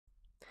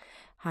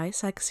Hi,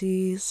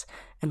 sexies,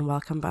 and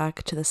welcome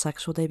back to the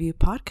Sexual Debut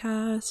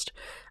Podcast.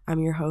 I'm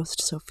your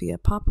host, Sophia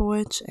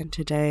Popowich, and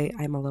today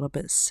I'm a little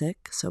bit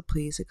sick, so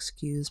please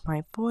excuse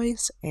my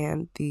voice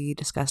and the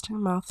disgusting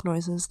mouth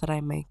noises that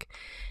I make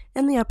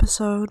in the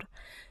episode.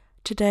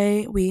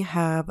 Today we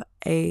have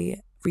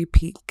a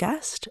repeat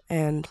guest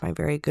and my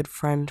very good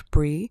friend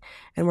Bree,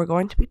 and we're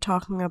going to be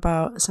talking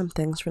about some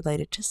things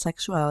related to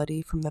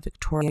sexuality from the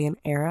Victorian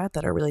era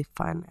that are really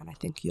fun and I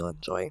think you'll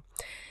enjoy.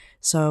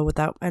 So,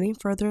 without any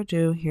further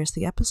ado, here's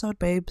the episode,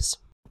 babes.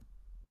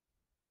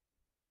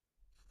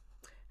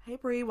 Hey,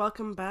 Bree,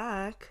 welcome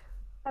back.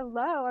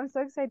 Hello, I'm so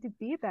excited to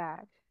be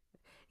back.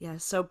 Yeah,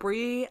 so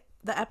Bree,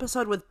 the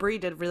episode with Bree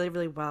did really,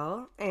 really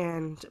well,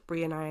 and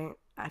Bree and I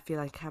feel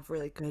like have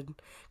really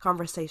good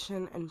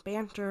conversation and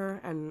banter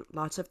and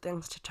lots of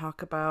things to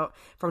talk about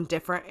from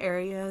different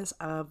areas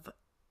of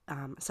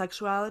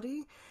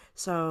sexuality.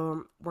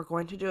 So we're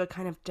going to do a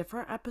kind of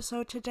different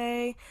episode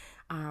today.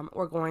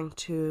 We're going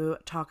to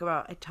talk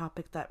about a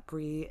topic that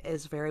Bree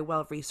is very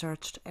well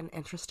researched and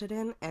interested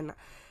in, and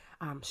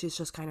she's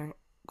just kind of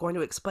going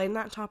to explain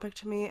that topic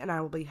to me, and I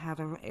will be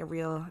having a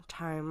real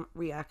time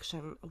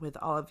reaction with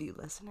all of you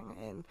listening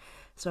in.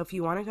 So if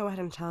you want to go ahead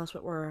and tell us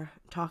what we're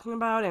talking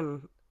about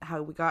and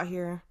how we got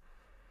here.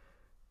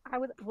 I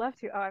would love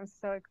to. Oh, I'm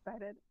so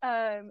excited.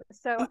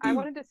 So I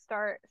wanted to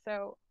start.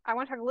 So I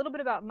want to talk a little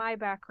bit about my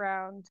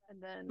background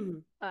and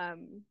then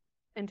Mhm.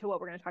 into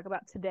what we're going to talk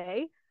about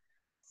today.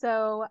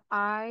 So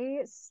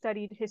I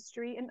studied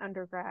history in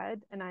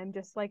undergrad, and I'm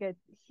just like a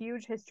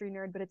huge history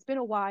nerd, but it's been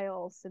a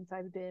while since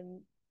I've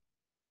been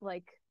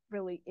like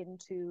really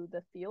into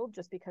the field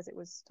just because I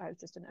was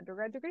just an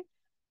undergrad degree.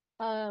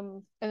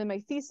 And then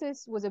my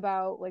thesis was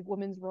about like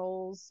women's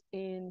roles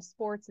in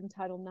sports in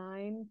Title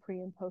IX,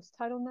 pre and post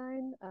Title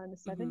IX in the Mhm.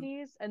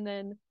 70s. And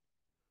then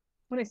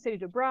when I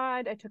studied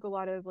abroad, I took a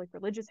lot of like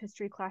religious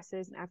history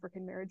classes and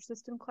African marriage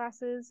system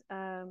classes.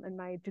 And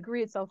my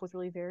degree itself was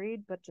really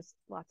varied, but just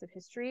lots of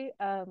history.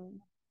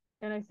 And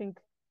I think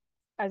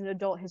as an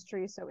adult,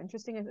 history is so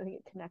interesting. I think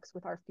it connects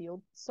with our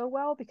field so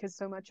well because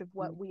so much of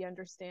what we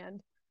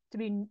understand to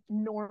be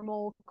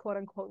normal, quote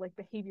unquote, like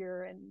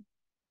behavior and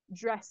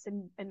dress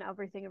and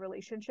everything in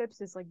relationships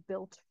is like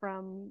built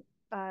from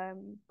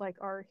like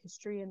our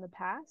history in the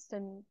past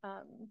and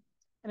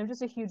I'm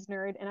just a huge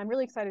nerd and I'm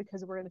really excited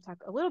because we're going to talk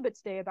a little bit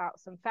today about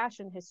some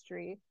fashion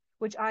history,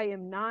 which I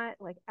am not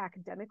like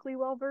academically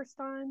well versed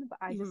on, but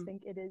I just Mhm.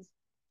 think it is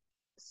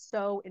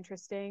so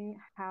interesting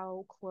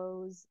how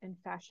clothes and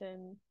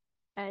fashion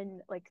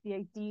and like the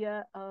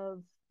idea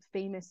of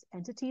famous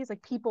entities,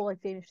 like people, like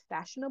famous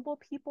fashionable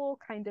people,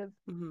 kind of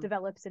Mhm.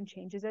 develops and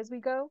changes as we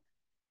go.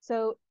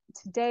 So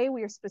today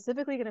we are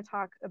specifically going to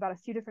talk about a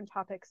few different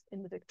topics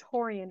in the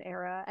Victorian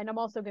era, and I'm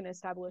also going to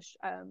establish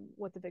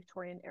what the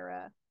Victorian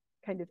era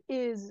kind of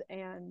is,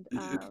 and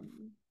I'm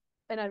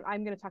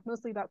going to talk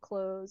mostly about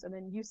clothes. And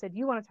then you said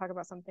you want to talk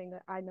about something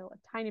that I know a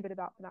tiny bit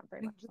about, but not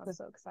very much. So I'm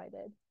so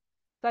excited.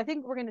 So I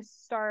think we're going to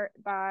start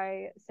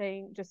by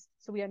saying, just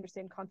so we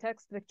understand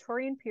context, the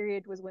Victorian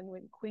period was when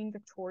Queen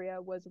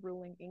Victoria was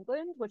ruling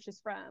England, which is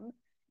from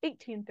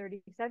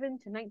 1837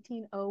 to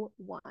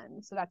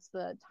 1901. So that's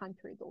the time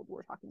period that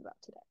we're talking about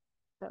today.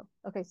 So,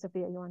 okay,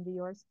 Sophia, you want to do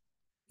yours?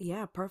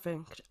 Yeah,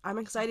 perfect. I'm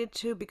excited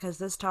too because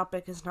this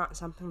topic is not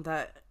something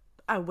that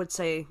I would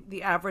say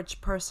the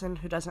average person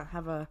who doesn't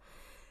have a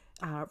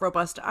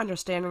robust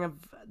understanding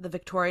of the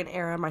Victorian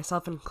era,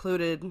 myself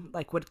included,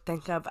 like would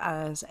think of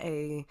as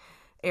a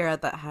era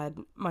that had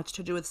much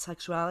to do with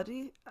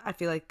sexuality. I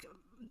feel like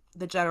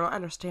the general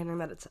understanding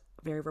that it's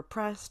very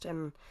repressed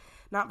and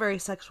not very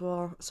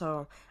sexual.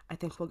 So I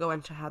think we'll go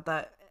into how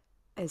that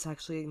is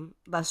actually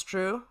less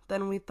true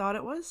than we thought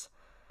it was.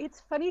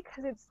 It's funny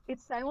because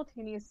it's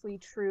simultaneously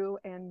true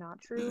and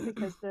not true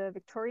because the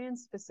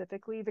Victorians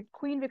specifically, the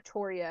Queen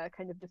Victoria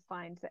kind of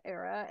defined the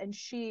era, and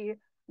she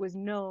was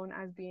known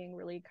as being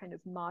really kind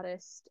of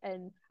modest,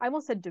 and I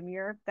almost said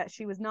demure, that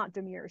she was not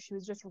demure, she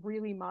was just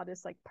really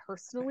modest, like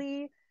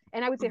personally,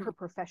 and I would say her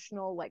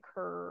professional, like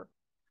her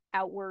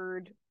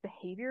outward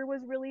behavior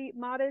was really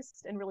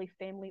modest and really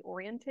family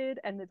oriented,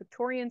 and the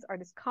Victorians are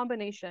this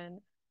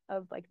combination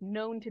of like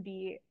known to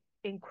be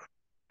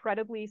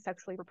incredibly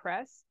sexually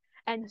repressed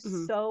and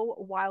so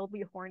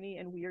wildly horny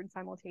and weird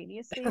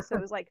simultaneously. So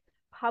it was like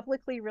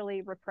publicly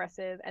really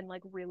repressive and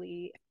like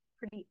really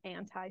pretty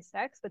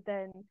anti-sex, but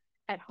then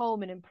at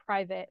home and in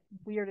private,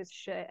 weird as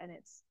shit. And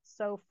it's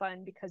so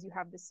fun because you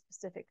have this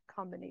specific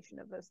combination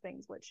of those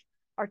things, which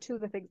are two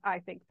of the things I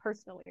think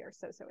personally are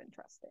so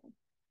interesting.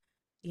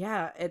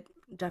 Yeah, it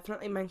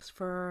definitely makes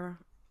for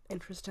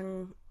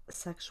interesting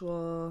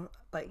sexual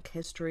like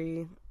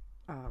history.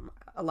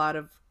 A lot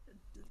of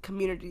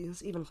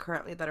communities, even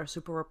currently, that are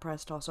super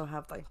repressed, also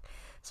have like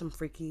some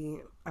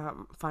freaky,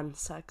 fun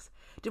sex.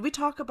 Did we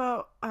talk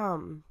about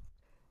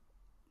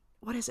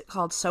what is it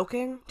called,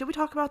 soaking? Did we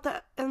talk about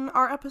that in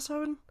our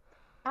episode?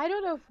 I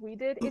don't know if we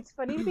did. It's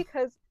funny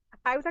because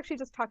I was actually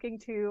just talking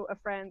to a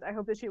friend. I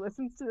hope that she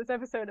listens to this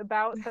episode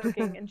about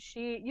soaking, and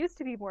she used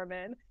to be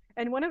Mormon.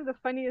 And one of the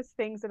funniest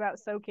things about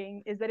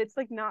soaking is that it's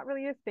like not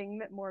really a thing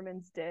that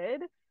Mormons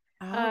did.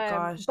 Oh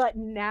gosh. But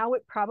now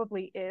it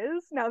probably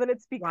is, now that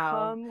it's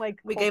Wow. become like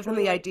We gave them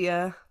culturally the like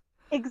idea.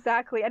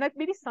 exactly. And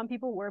maybe some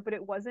people were, but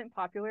it wasn't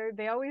popular.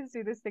 They always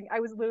do this thing. I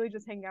was literally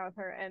just hanging out with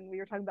her and we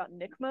were talking about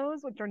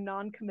NICMOs, which are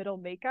non-committal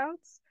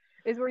makeouts,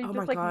 is where you Oh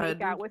my just like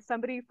make out God. with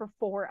somebody for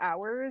 4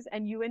 hours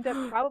and you end up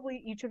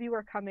probably each of you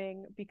are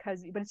coming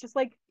because, but it's just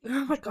like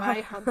Oh my God.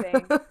 dry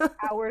humping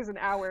hours and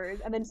hours.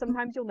 And then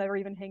sometimes you'll never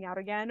even hang out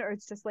again, or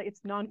it's just like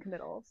it's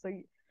non-committal.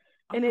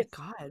 Oh And my it's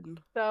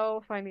God.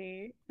 so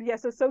funny. Yeah,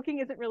 so soaking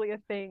isn't really a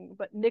thing,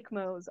 but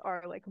NICMOs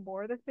are like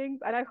more the thing.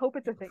 And I hope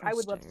it's a thing. I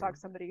would love to talk Interesting. to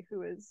somebody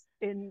who is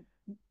in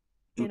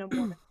a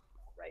Mormon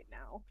right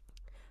now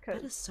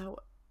That because is so,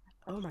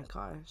 that oh my shit.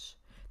 gosh.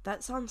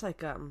 That sounds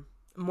like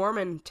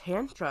Mormon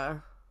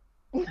Tantra.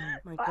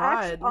 My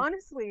Actually, God.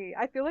 honestly,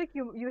 I feel like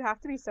you have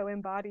to be so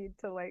embodied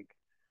to like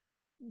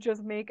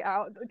just make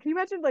out. Can you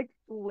imagine like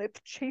lip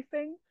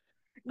chafing,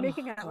 Oh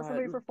making out with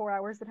somebody God. for 4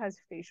 hours that has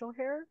facial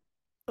hair?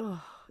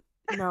 Oh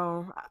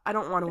no, I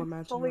don't want to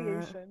imagine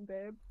that. Exfoliation,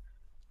 babe.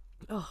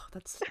 Oh,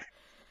 that's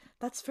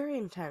very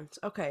intense.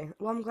 Okay,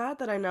 well I'm glad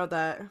that I know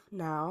that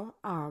now.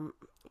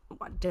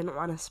 Didn't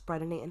want to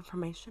spread any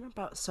information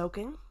about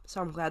soaking,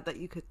 so I'm glad that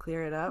you could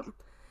clear it up.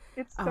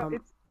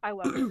 Um, I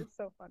love it. It's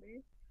so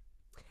funny.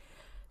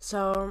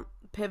 So,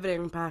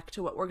 pivoting back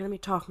to what we're going to be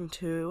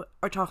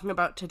talking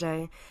about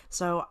today.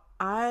 So,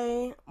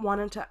 I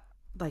wanted to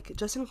like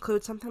just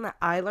include something that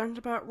I learned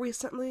about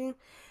recently.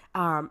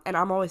 And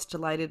I'm always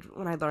delighted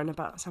when I learn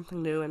about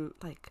something new in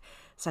like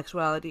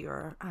sexuality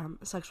or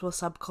sexual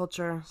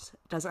subcultures.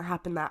 It doesn't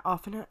happen that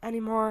often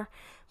anymore,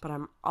 but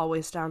I'm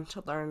always down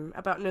to learn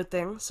about new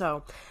things.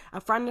 So, a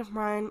friend of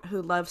mine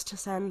who loves to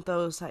send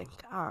those like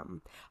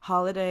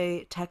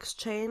holiday text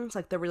chains,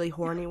 like the really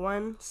horny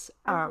ones.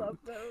 I love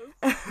those.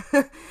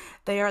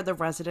 They are the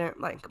resident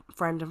like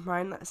friend of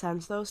mine that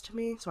sends those to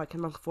me, so I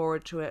can look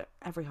forward to it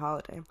every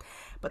holiday.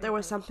 But there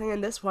was Mhm. something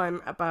in this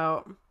one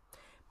about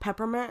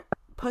peppermint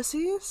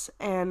pussies,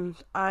 and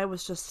I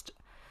was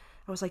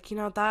like,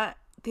 that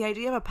the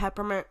idea of a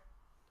peppermint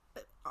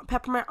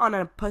on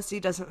a pussy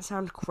doesn't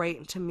sound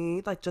great to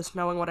me. Like just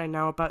knowing what I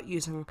know about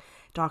using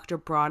Dr.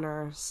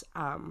 Bronner's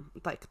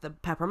like the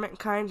peppermint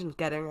kind and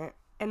getting it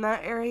in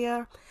that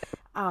area.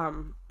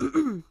 Um,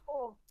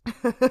 Oh,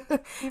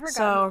 have you ever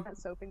gotten so that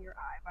soap in your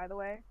eye, by the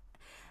way?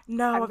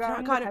 no, I've I've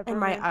not gotten the got it in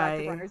my peppermint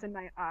Dr. eye. Bronner's in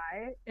my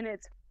eye, and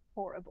it's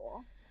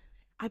horrible.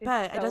 I It's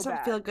bet it so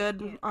doesn't feel bad. I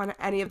good can't. on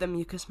any of the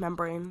mucous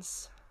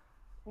membranes.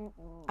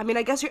 I Mm-mm. mean,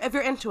 I guess if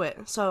you're into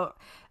it, so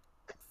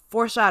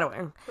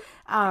foreshadowing.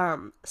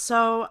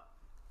 So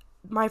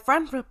my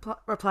friend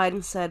replied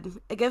and said,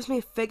 "It gives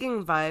me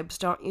figging vibes,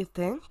 don't you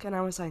think?" And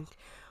I was like,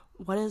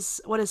 what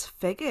is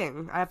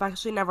figging? I've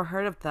actually never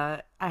heard of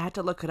that. I had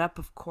to look it up,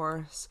 of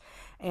course,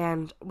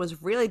 and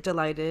was really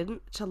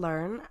delighted to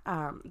learn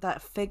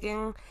that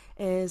figging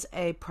is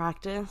a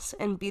practice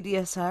in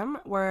BDSM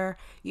where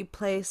you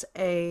place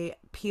a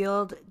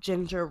peeled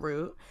ginger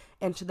root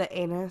into the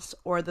anus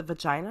or the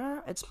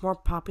vagina. It's more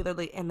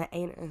popularly in the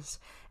anus,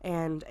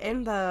 and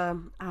in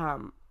the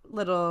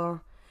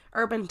little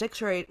Urban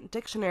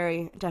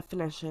Dictionary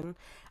definition,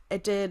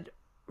 it did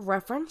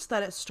reference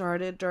that it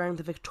started during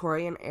the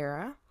Victorian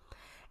era.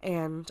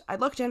 And I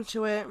looked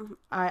into it.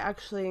 I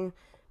actually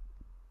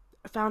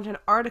found an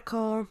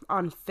article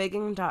on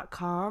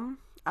figging.com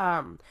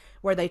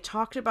where they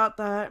talked about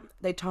that.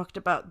 They talked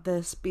about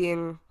this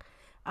being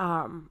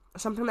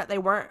something that they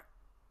weren't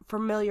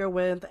familiar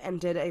with and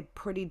did a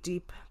pretty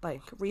deep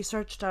like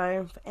research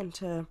dive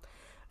into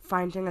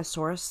finding a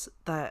source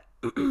that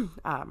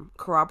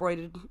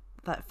corroborated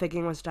that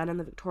figging was done in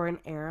the Victorian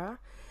era,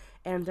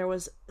 and there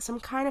was some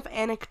kind of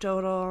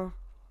anecdotal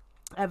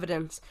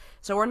evidence.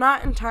 So we're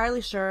not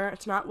entirely sure,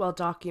 it's not well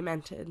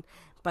documented,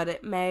 but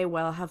it may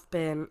well have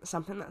been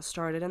something that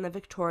started in the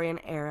Victorian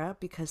era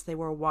because they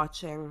were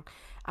watching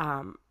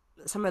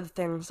some of the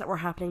things that were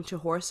happening to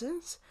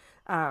horses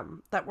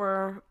that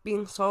were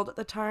being sold at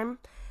the time.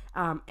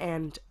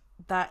 And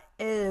that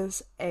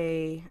is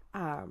a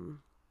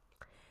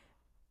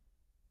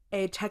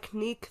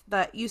technique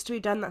that used to be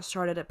done that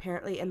started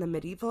apparently in the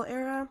medieval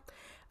era,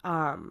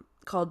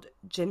 called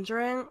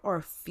gingering or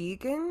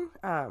feeging,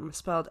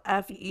 spelled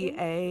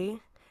Vegan? Fea,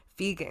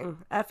 feeging,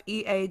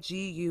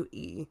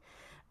 Feague.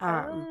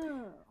 Um,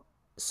 Oh.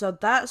 so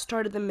that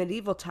started the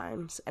medieval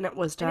times, and it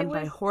was And done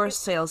by horse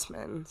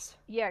salesmen.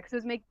 yeah,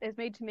 because it's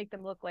made to make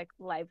them look like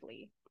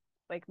lively,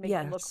 like make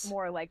them look Yes.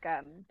 more like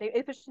they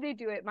if they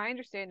do it. My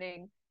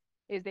understanding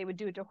is they would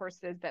do it to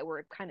horses that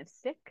were kind of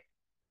sick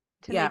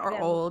to Yeah, make or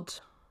them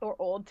old. or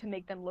old to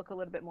make them look a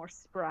little bit more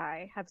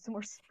spry, have some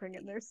more spring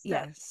in their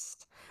step. Yes,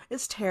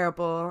 it's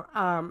terrible.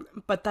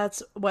 But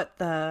that's what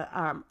the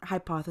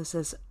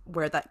hypothesis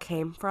where that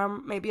came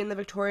from, maybe in the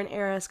Victorian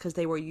era, is because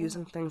they were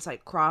using Mhm. things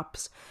like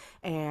crops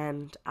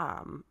and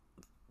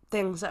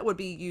things that would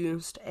be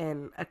used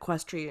in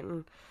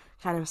equestrian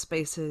kind of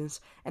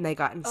spaces, and they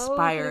got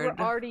Oh, so they were inspired.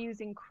 already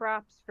using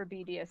crops for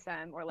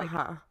BDSM or like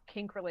Uh-huh.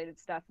 kink related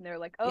stuff, and they're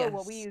like, oh,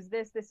 well, we Yes. use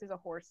this. This is a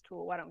horse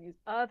tool. Why don't we use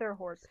other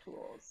horse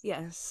tools?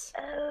 Yes.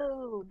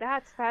 Oh,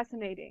 that's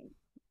fascinating.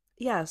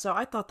 Yeah, so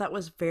I thought that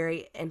was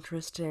very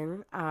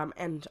interesting.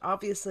 And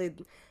obviously,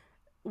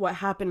 what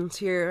happens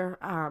here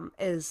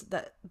is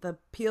that the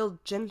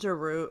peeled ginger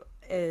root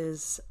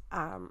is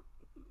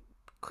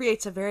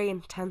creates a very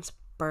intense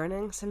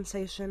burning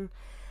sensation.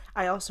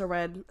 I also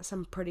read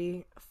some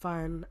pretty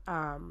fun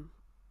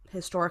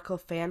historical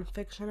fan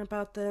fiction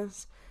about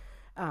this.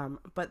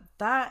 But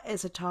that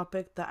is a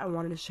topic that I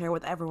wanted to share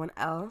with everyone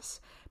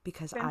else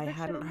because Fan I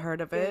hadn't fiction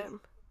heard of it. is,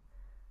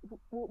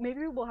 well,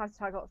 maybe we'll have to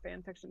talk about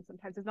fan fiction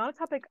sometimes. It's not a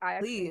topic I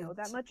actually know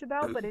that Please. much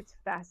about, but it's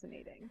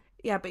fascinating.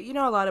 Yeah, but you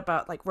know a lot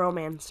about like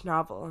romance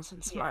novels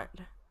and Yeah, smart.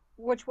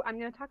 which I'm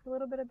going to talk a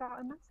little bit about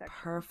in that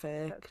section.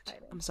 So Perfect.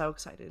 excited. I'm so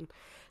excited.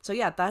 So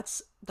yeah,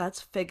 that's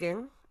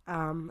figging.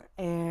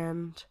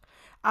 And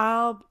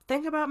I'll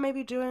think about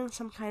maybe doing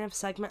some kind of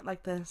segment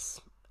like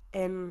this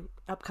in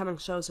upcoming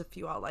shows if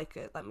you all like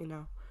it. Let me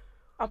know.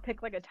 I'll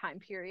pick like a time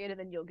period and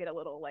then you'll get a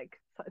little like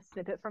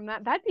snippet from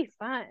that. That'd be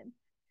fun.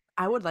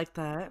 I would like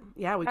that.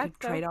 Yeah, we That's could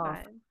so trade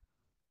off.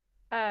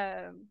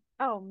 fun.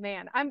 Oh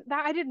man,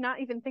 I did not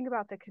even think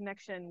about the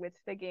connection with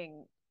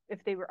figging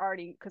if they were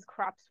already, because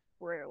crops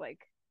were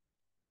like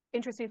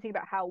interesting to think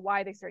about how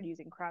why they started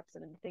using crops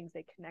and then the things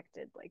they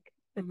connected, like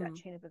that Hmm.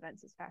 chain of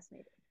events is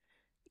fascinating.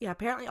 Yeah,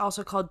 apparently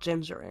also called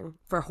gingering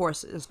for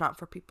horses, not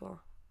for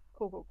people.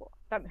 Cool, cool, cool.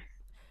 That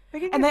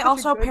figging And is they such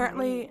a also good apparently,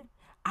 name.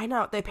 I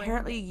know, they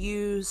apparently Branding.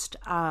 used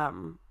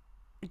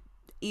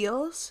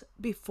eels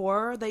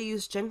before they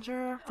used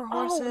ginger for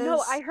Oh no,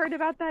 horses. I heard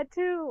about that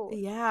too.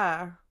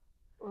 Yeah.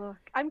 Ugh.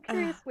 I'm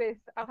Uh, curious with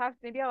I'll have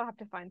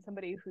to find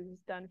somebody who's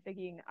done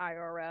figging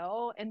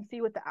IRL and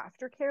see what the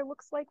aftercare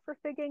looks like for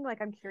figging.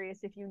 Like I'm curious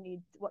if you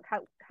need what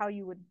how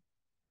you would,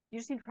 you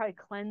just need to probably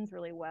cleanse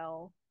really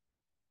well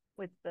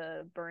with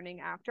the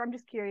burning after. I'm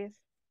just curious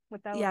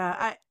what that looks yeah,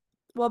 like.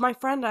 well, my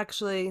friend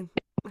actually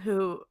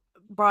who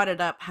brought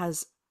it up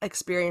has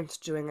experience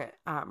doing it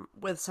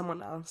with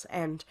someone else,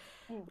 and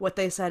Mm. what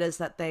they said is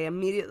that they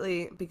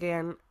immediately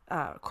began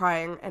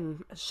crying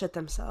and shit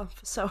themselves.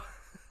 So,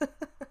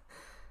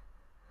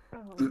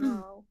 Oh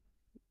no.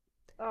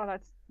 Oh,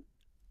 that's,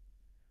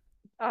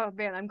 oh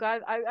man, I'm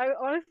glad. I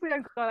honestly,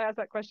 I'm glad I asked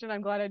that question.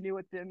 I'm glad I knew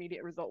what the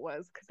immediate result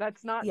was because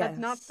that's not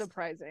yes.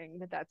 surprising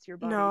that that's your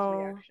body's No.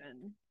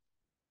 reaction.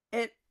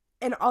 It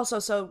and also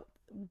so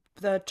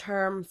the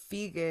term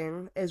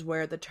feeging is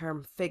where the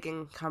term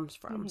figging comes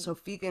from. Hmm. So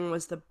feeging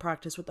was the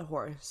practice with the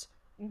horse,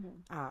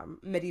 Hmm.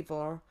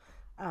 medieval,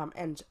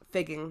 and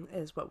figging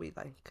is what we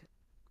like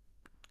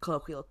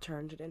colloquial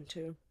turned it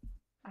into.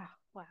 Oh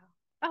wow.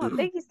 Oh,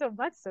 thank you so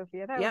much,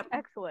 Sophia. That was Yep,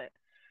 excellent.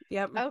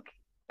 yep. Okay.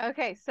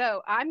 Okay,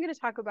 so I'm going to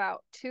talk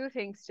about two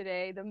things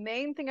today. The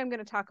main thing I'm going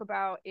to talk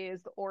about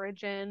is the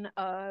origin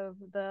of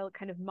the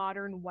kind of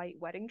modern white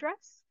wedding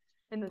dress.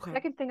 And the Okay,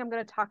 second thing I'm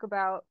going to talk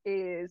about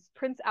is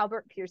Prince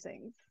Albert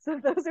piercings. So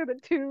those are the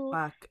two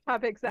fuck,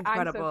 topics that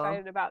I'm so incredible.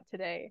 excited about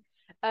today.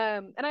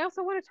 And I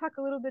also want to talk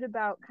a little bit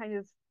about kind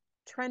of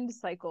trend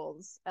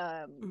cycles.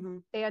 Hmm.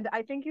 And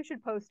I think you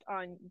should post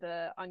on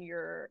the on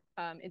your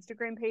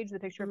Instagram page the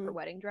picture of her Hmm.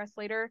 wedding dress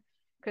later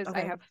because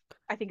Okay,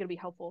 I think it'll be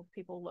helpful if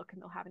people look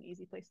and they'll have an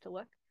easy place to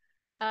look.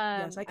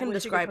 yes, I I can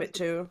wish you could describe it post a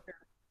too. picture.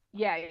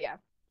 Yeah, yeah, yeah.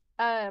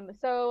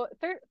 So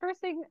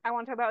first thing I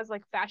want to talk about is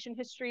like fashion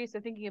history. So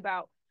thinking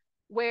about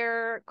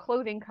where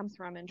clothing comes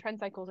from and trend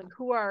cycles and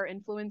who are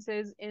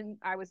influences in.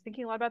 I was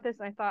thinking a lot about this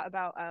and I thought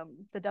about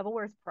The Devil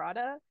Wears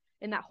Prada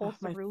in that whole Oh,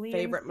 my cerulean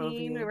favorite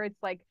scene movie. where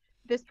it's like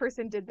this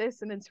person did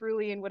this and then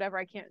cerulean whatever,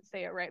 I can't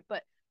say it right,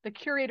 but the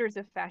curators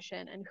of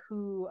fashion and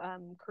who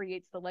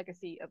creates the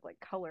legacy of like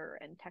color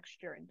and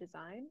texture and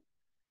design.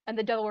 And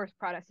the Devil Wears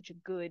Prada is such a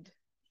good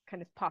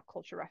kind of pop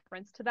culture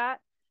reference to that.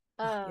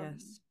 Oh, Um,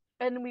 yes.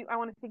 and I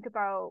want to think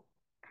about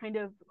kind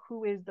of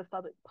who is the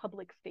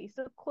public face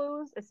of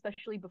clothes,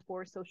 especially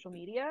before social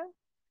media.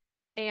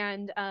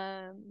 And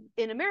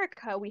in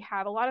America, we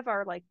have a lot of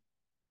our like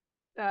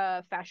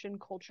fashion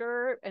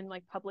culture and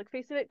like public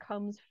face of it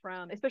comes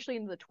from, especially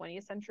in the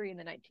 20th century and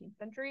the 19th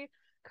century,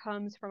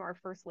 comes from our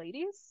first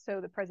ladies.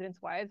 So the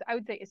president's wives, I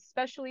would say,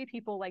 especially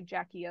people like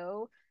Jackie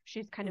O.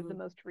 She's kind of the Hmm.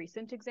 most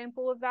recent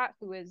example of that,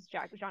 who is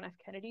John F.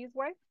 Kennedy's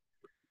wife.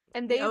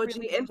 And The they OG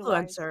really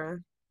utilized,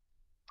 influencer.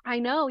 I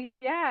know,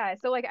 yeah.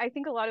 So like I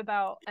think a lot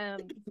about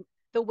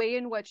the way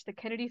in which the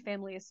Kennedy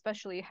family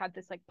especially had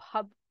this like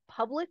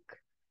public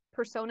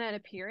persona and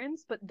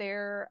appearance, but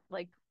their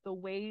like the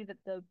way that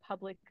the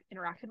public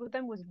interacted with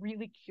them was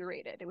really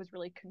curated. It was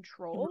really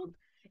controlled Hmm.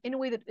 in a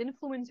way that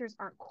influencers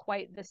aren't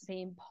quite the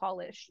same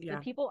polished. The Yeah,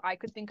 people I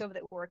could think of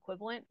that were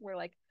equivalent were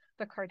like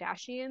the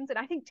Kardashians, and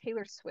I think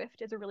Taylor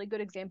Swift is a really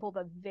good example of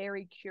a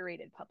very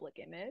curated public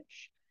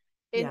image.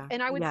 yeah,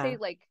 And I would say yeah.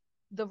 like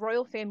the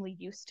royal family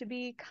used to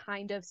be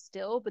kind of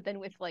still, but then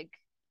with like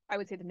I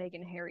would say the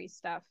Meghan Harry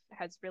stuff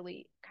has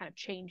really kind of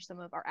changed some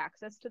of our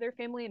access to their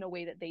family in a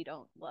way that they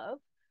don't love.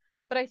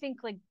 But I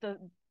think like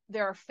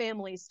there are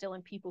families still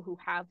and people who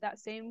have that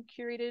same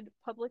curated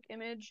public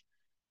image.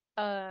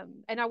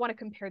 And I want to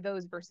compare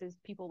those versus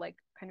people like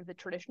kind of the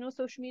traditional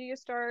social media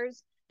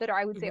stars that are,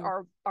 I would say,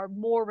 Hmm. are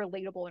more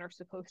relatable and are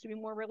supposed to be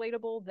more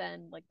relatable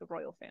than like the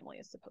royal family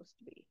is supposed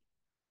to be.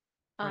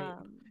 Right.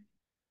 Um,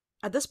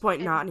 At this point,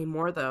 and not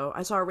anymore, though.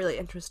 I saw a really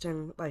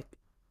interesting, like,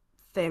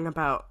 thing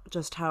about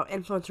just how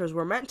influencers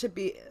were meant to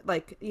be,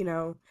 like,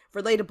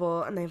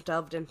 relatable, and they've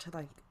delved into,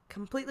 like,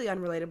 completely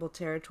unrelatable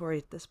territory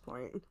at this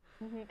point.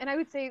 and I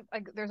would say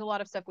like there's a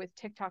lot of stuff with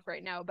TikTok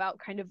right now about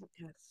kind of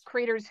Yes.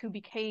 creators who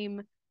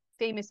became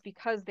famous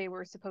because they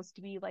were supposed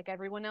to be like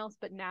everyone else,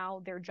 but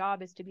now their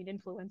job is to be an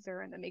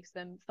influencer, and that makes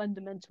them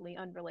fundamentally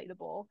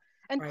unrelatable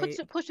and Right.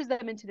 pushes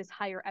them into this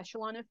higher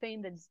echelon of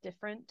fame that's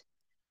different.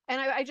 And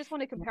I just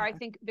want to compare. I Yeah.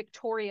 think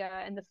Victoria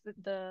and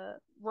the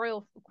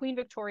royal Queen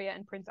Victoria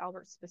and Prince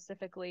Albert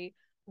specifically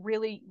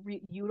really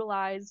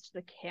utilized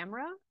the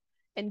camera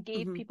and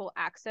gave Hmm. people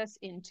access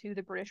into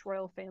the British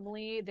royal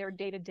family, their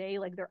day to day,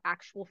 like their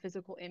actual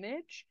physical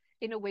image,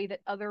 in a way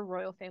that other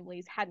royal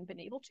families hadn't been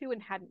able to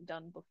and hadn't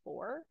done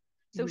before.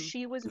 So Hmm.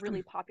 she was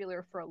really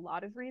popular for a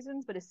lot of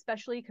reasons, but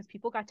especially because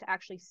people got to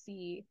actually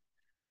see,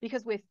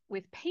 because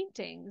with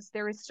paintings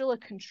there is still a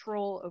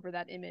control over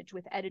that image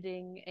with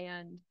editing,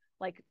 and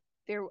like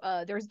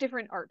there's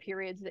different art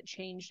periods that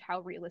changed how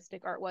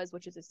realistic art was,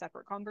 which is a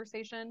separate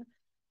conversation.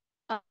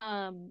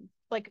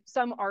 Like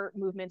some art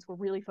movements were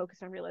really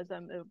focused on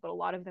realism, but a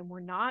lot of them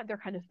were not. They're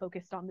kind of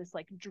focused on this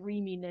like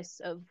dreaminess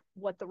of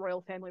what the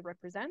royal family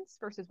represents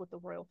versus what the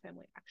royal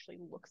family actually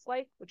looks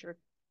like, which are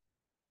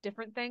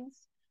different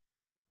things.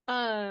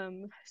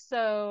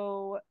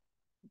 So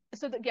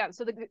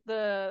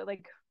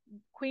like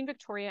Queen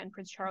Victoria and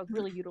Prince Charles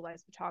really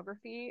utilized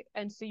photography,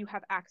 and so you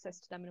have access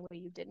to them in a way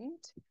you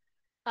didn't.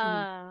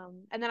 Hmm.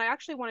 And then I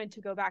actually wanted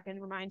to go back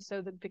and remind.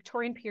 So the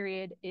Victorian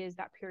period is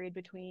that period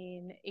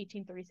between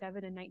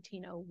 1837 and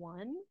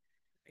 1901,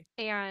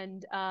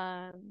 and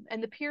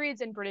the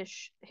periods in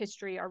British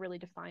history are really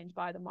defined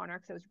by the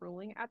monarch that was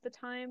ruling at the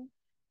time.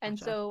 And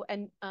Gotcha. so,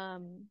 and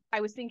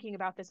I was thinking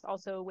about this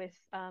also with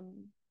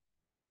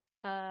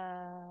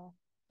uh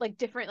like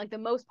different, like the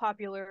most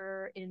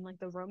popular in like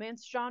the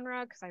romance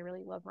genre, because I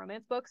really love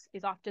romance books,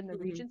 is often the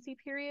Hmm. Regency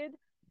period.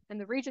 And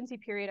the Regency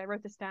period, I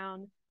wrote this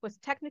down, was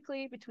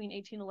technically between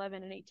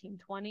 1811 and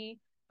 1820,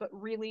 but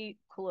really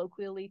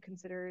colloquially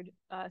considered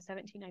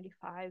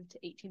 1795 to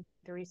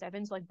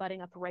 1837, so like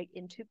butting up right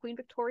into Queen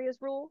Victoria's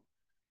rule.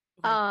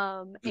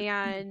 Okay.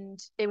 And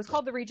it was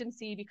called the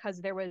Regency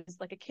because there was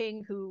like a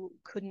king who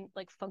couldn't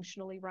like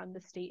functionally run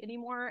the state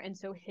anymore, and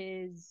so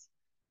his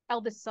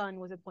eldest son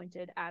was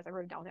appointed as, I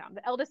wrote it down.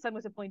 The eldest son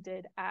was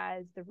appointed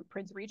as the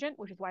Prince Regent,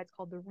 which is why it's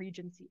called the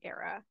Regency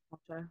era.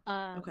 Gotcha.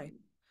 Um, Okay.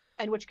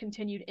 and which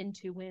continued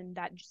into when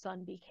that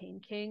son became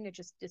king. It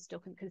just is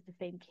still because the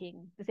same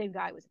king, the same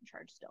guy was in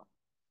charge still.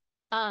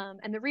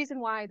 And the reason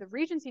why the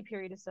Regency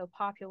period is so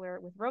popular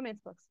with romance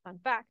books, fun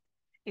fact,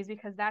 is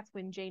because that's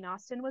when Jane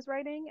Austen was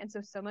writing. And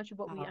so much of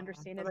what we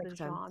understand That as the makes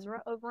sense.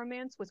 genre of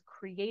romance was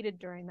created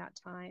during that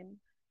time.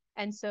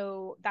 And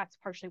so that's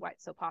partially why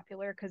it's so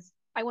popular, because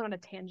I went on a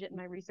tangent in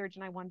my research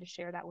and I wanted to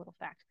share that little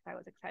fact because I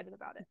was excited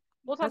about it.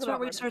 We'll talk That's what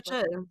about romance research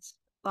books. is.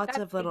 Lots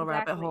That's of little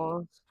rabbit exactly,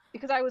 holes.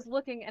 because I was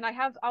looking and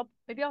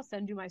I'll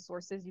send you my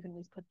sources. You can at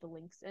least put the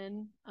links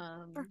in.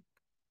 Sure.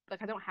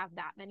 Like I don't have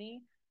that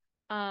many.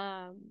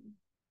 Um,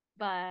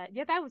 but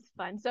yeah, that was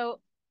fun. So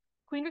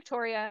Queen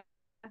Victoria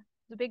was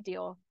a big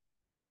deal.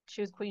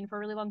 She was queen for a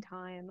really long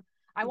time.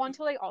 I want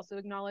to like also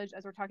acknowledge,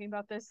 as we're talking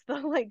about this, the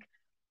like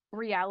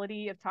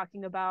reality of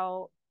talking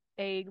about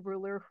a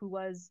ruler who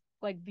was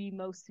like the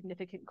most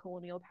significant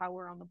colonial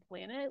power on the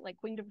planet. Like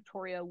Queen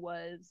Victoria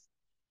was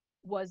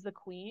the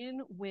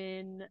queen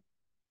when,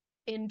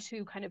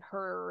 into kind of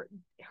her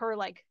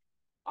like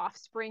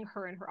offspring,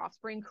 her and her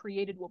offspring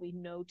created what we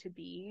know to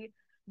be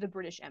the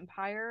British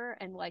Empire,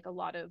 and like a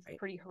lot of Right.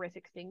 pretty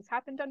horrific things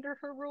happened under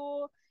her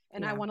rule.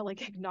 And I Yeah. want to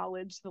like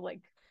acknowledge the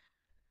like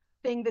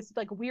thing, this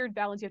like weird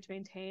balance you have to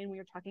maintain when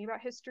you're talking about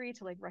history,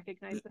 to like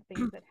recognize the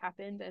things that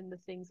happened and the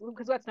things,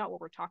 because that's not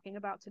what we're talking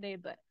about today,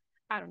 but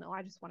I don't know,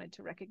 I just wanted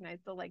to recognize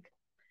the like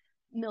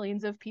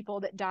millions of people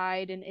that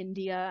died in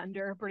India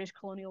under British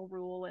colonial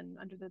rule and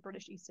under the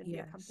British East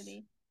India Yes.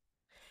 Company.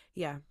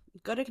 Yeah.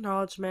 Good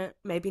acknowledgement.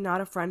 Maybe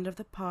not a friend of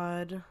the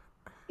pod.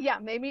 Yeah,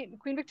 maybe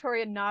Queen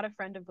Victoria not a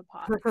friend of the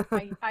pod.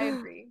 I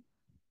agree.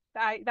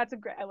 That's a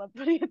great. I love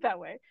putting it that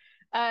way.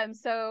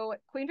 So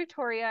Queen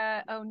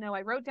Victoria. Oh no,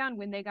 I wrote down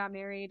when they got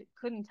married.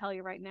 Couldn't tell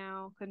you right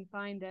now. Couldn't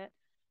find it.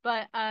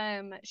 But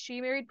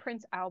she married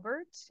Prince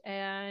Albert,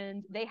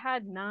 and they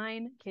had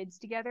 9 kids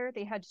together.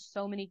 They had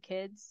so many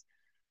kids,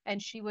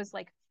 and she was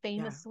like Yeah.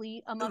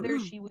 famously a mother.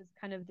 She was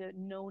kind of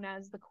known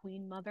as the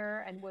Queen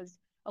Mother, and was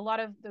a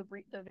lot of the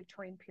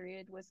Victorian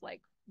period was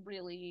like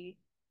really,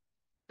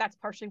 that's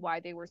partially why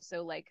they were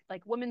so like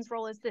women's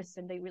role is this,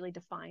 and they really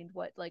defined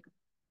what like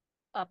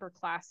upper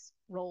class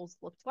roles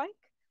looked like.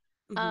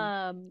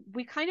 Hmm.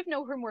 We kind of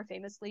know her more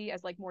famously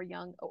as like more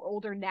young or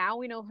older. Now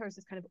we know her as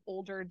this kind of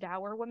older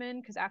dour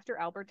woman, because after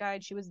Albert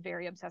died she was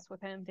very obsessed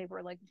with him. They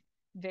were like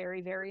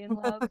very, very in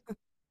love.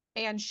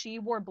 And she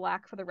wore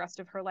black for the rest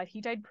of her life.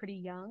 He died pretty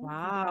young.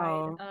 He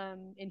died Wow.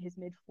 in his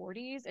mid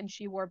 40s, and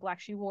she wore black.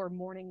 She wore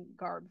mourning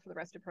garb for the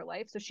rest of her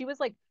life. So she was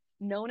like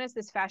known as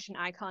this fashion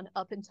icon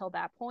up until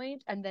that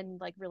point, and then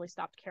like really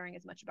stopped caring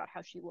as much about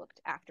how she looked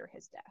after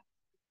his death.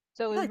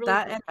 So I it feel was like really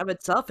that cool. in of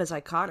itself is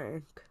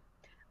iconic.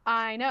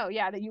 I know,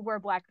 yeah, that you wear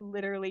black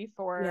literally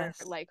for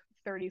Yes. like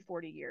 30,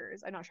 40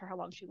 years. I'm not sure how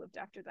long she lived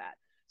after that.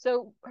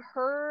 So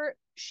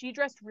she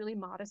dressed really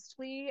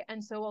modestly,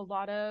 and so a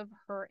lot of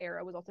her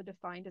era was also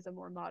defined as a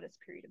more modest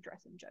period of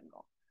dress in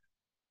general.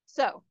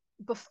 So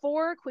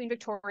before Queen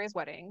Victoria's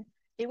wedding,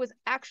 it was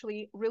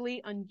actually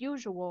really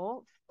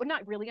unusual, well,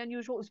 not really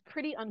unusual, it was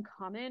pretty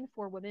uncommon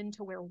for women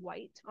to wear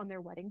white on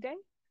their wedding day.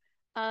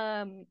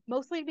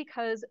 Mostly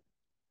because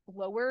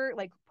lower,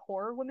 like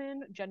poor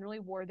women generally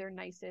wore their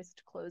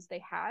nicest clothes they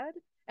had.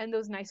 And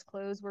those nice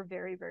clothes were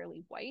very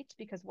rarely white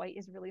because white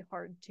is really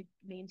hard to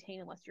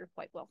maintain unless you're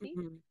quite wealthy.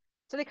 Hmm.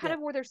 So they kind Yeah. of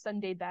wore their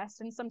Sunday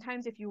best. And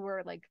sometimes if you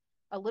were like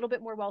a little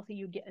bit more wealthy,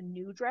 you'd get a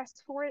new dress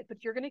for it,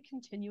 but you're going to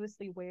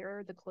continuously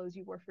wear the clothes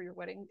you wore for your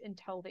wedding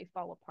until they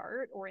fall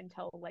apart or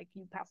until like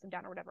you pass them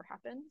down or whatever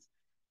happens.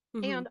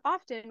 Hmm. And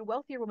often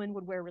wealthier women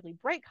would wear really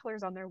bright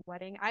colors on their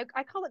wedding. I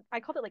called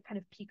it like kind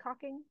of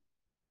peacocking,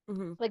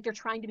 Hmm. like they're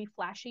trying to be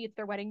flashy. It's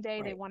their wedding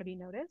day. They Right. want to be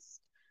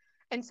noticed.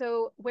 And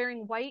so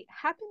wearing white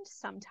happened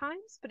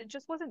sometimes, but it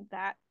just wasn't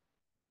that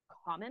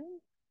common.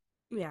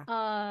 Yeah.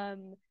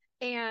 Um,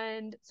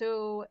 and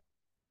so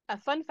a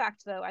fun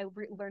fact, though,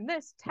 learned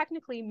this.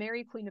 Technically,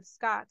 Mary, Queen of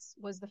Scots,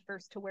 was the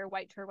first to wear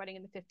white to her wedding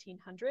in the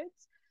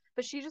 1500s,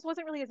 but she just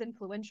wasn't really as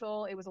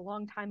influential. It was a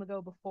long time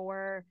ago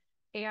before.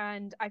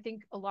 And I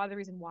think a lot of the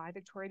reason why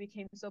Victoria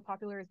became so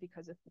popular is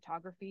because of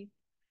photography.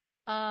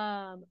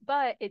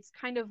 But it's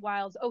kind of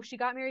wild. Oh, she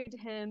got married to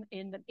him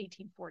in the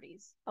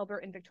 1840s. Albert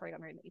and Victoria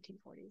got married in the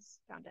 1840s.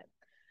 Found it.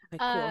 Okay,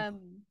 cool.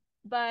 Um,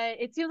 but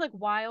it seems like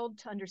wild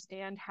to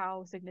understand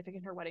how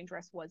significant her wedding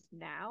dress was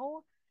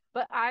now.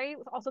 But I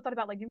also thought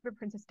about like even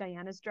Princess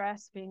Diana's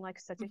dress being like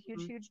such a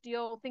huge, Hmm. huge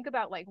deal. Think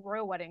about like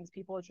royal weddings.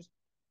 People just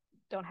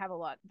don't have a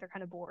lot. They're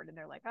kind of bored and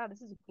they're like, oh,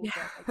 this is a cool Yeah.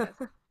 dress, I guess.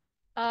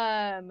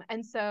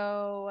 And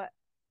so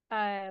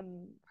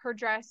her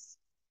dress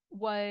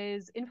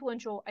was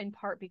influential in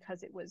part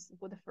because it was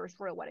the first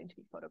royal wedding to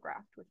be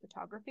photographed with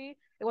photography.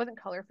 It wasn't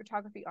color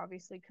photography,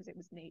 obviously, because it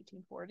was in the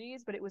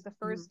 1840s, but it was the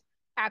Hmm. first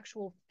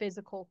actual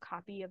physical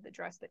copy of the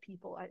dress that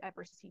people had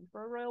ever seen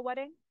for a royal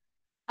wedding.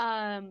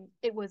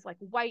 It was like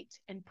white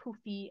and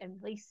poofy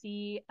and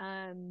lacy.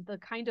 The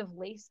kind of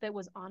lace that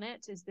was on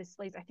it is this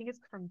lace, I think it's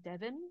from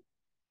Devon,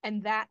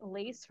 and that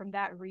lace from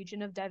that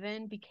region of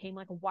Devon became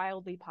like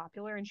wildly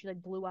popular, and she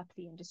like blew up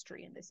the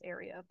industry in this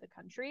area of the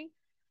country.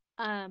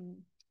 um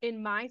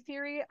in my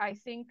theory, I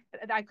think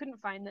I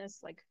couldn't find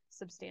this like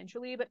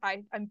substantially, but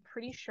I'm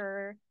pretty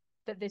sure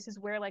that this is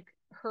where like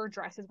her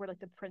dress is where like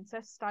the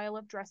princess style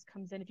of dress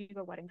comes in. If you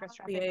go wedding dress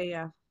Yeah, shopping, yeah, like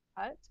yeah.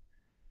 cut,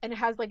 and it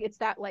has like it's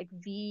that like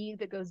V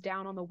that goes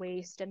down on the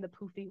waist, and the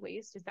poofy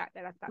waist is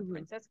that's that Hmm.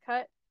 princess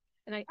cut.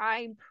 And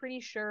I'm pretty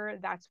sure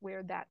that's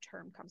where that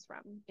term comes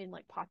from in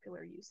like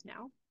popular use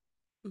now.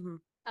 Hmm.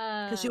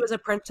 Because she was um a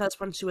princess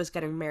when she was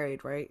getting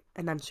married, right?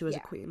 And then she was a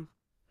yeah, queen.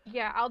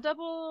 yeah, I'll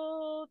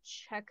double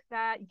check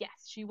that.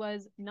 Yes, she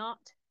was not,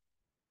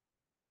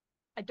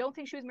 I don't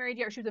think she was married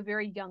yet, or she was a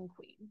very young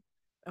queen.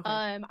 Okay.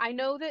 I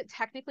know that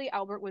technically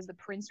Albert was the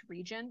prince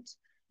regent.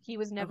 He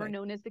was never Okay.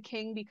 known as the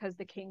king because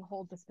the king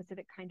holds a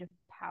specific kind of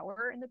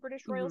power in the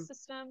British royal Hmm.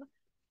 system.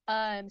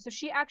 So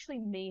she actually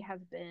may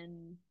have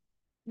been,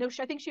 no,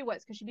 I think she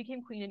was, because she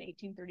became queen in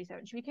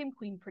 1837. She became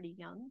queen pretty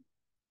young.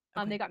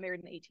 They Okay. got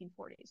married in the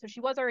 1840s, so she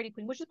was already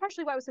queen, which is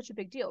partially why it was such a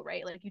big deal,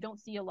 right? Like you don't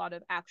see a lot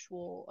of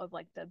actual of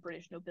like the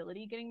British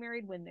nobility getting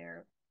married when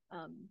they're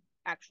um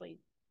actually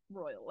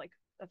royal, like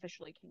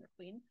officially king or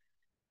queen.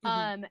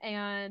 Hmm.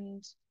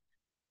 And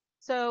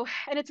so,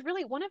 and it's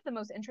really one of the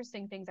most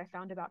interesting things I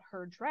found about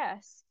her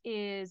dress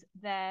is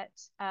that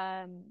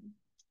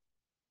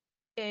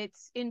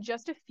it's in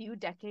just a few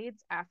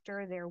decades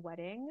after their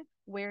wedding,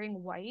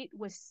 wearing white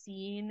was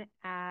seen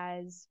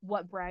as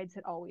what brides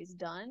had always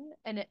done.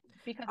 And it,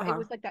 because it Uh-huh.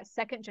 was like that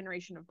second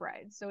generation of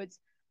brides. So it's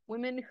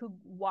women who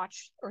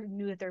watched or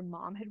knew that their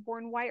mom had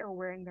worn white or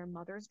wearing their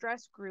mother's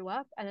dress grew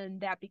up. And then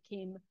that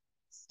became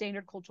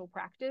standard cultural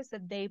practice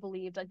that they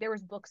believed. Like there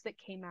was books that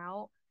came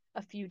out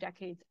a few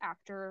decades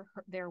after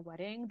their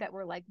wedding that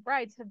were like,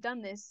 brides have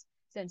done this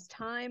since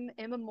time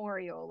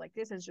immemorial. Like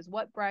this is just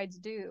what brides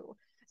do.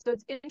 So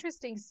it's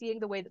interesting seeing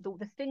the way that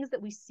the things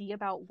that we see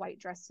about white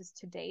dresses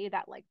today,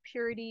 that like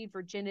purity,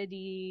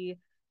 virginity,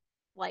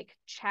 like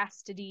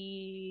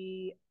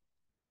chastity,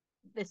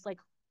 this like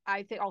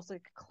I think also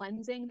like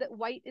cleansing that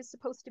white is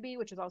supposed to be,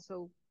 which is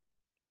also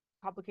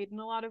complicated in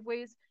a lot of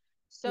ways.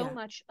 So Yeah.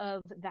 much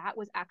of that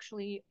was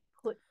actually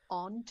put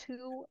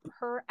onto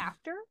her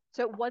after.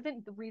 So it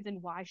wasn't the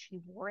reason why she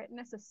wore it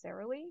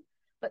necessarily,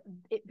 but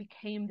it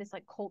became this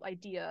like cult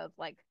idea of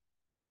like,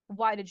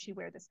 why did she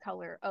wear this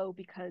color? Oh,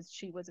 because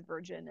she was a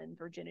virgin and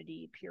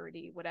virginity,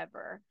 purity,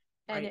 whatever.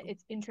 And Right.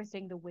 it's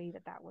interesting the way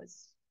that that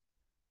was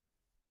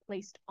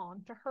placed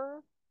onto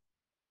her.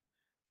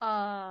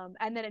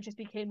 And then it just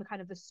became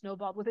kind of the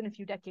snowball. Within a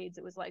few decades,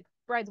 it was like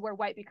brides wear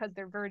white because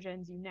they're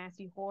virgins, you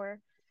nasty whore.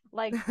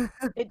 Like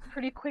it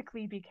pretty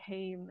quickly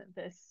became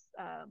this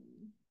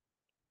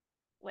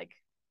like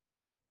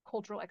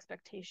cultural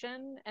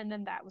expectation, and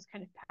then that was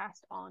kind of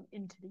passed on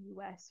into the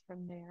US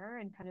from there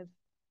and kind of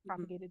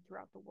propagated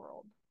throughout the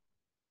world.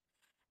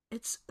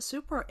 It's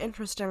super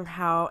interesting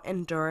how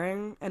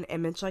enduring an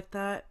image like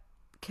that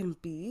can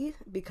be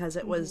because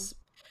it Mm-hmm. was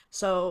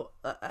so,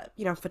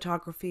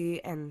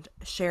 photography and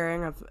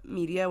sharing of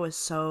media was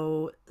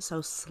so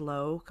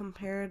slow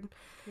compared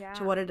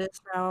to Yeah, what it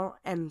is now.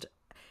 And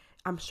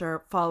I'm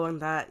sure following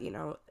that,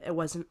 there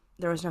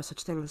was no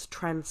such thing as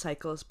trend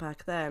cycles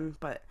back then.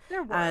 But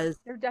there were. as,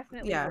 There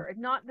definitely yeah, were.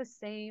 Not the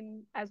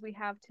same as we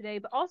have today,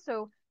 but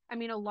also, I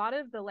mean, a lot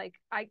of the like,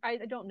 I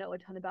don't know a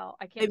ton about.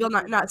 I can't maybe give you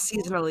an not example.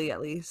 seasonally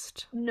at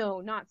least.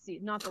 No, not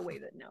the way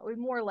that no.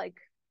 More like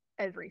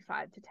every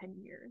 5 to 10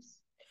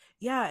 years.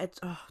 Yeah, it's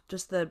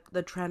just the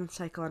trend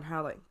cycle and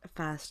how like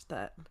fast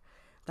that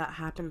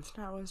happens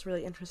now is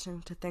really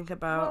interesting to think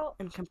about Well,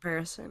 in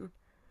comparison.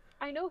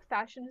 I know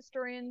fashion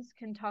historians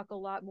can talk a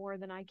lot more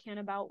than I can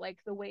about like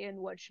the way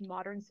in which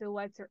modern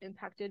silhouettes are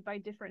impacted by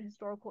different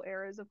historical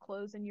eras of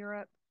clothes in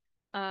Europe.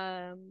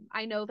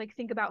 I know like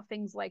think about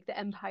things like the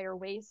Empire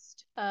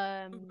waist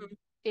Mhm.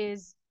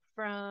 is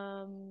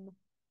from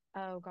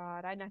oh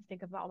god, I have to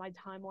think about my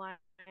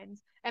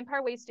timelines.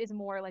 Empire waist is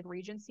more like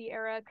Regency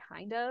era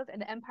kind of,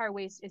 and the Empire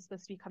waist is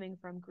supposed to be coming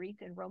from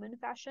Greek and Roman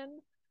fashion.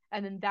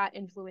 And then that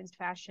influenced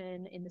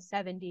fashion in the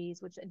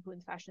 70s, which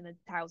influenced fashion in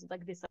the thousands,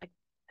 like this like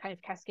kind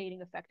of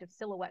cascading effect of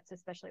silhouettes,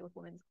 especially with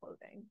women's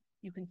clothing.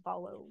 You can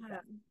follow Yeah.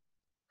 them.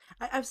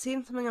 I've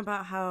seen something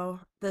about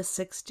how the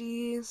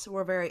 60s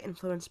were very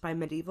influenced by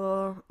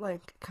medieval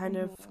like kind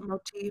of Mm-hmm.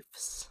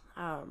 motifs.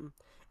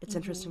 It's Mm-hmm.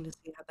 interesting to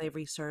see how they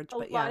research, A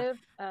but lot yeah. of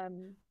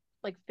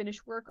like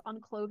finish work on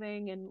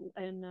clothing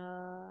and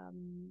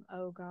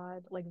oh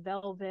god, like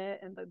velvet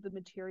and the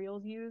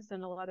materials used,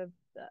 and a lot of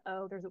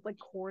oh there's like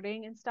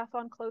cording and stuff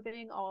on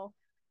clothing. All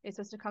is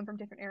supposed to come from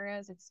different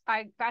areas. It's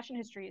I fashion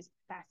history is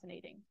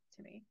fascinating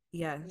to me,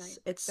 and I Yes,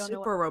 it's don't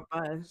know what. super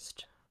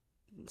robust.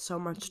 So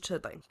much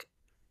to like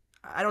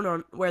I don't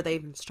know where they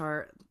even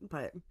start,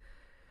 but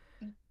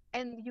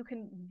And you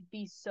can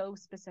be so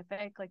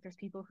specific, like there's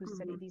people who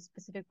study mhm. the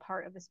specific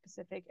part of the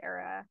specific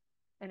era,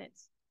 and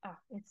it's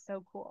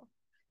so cool.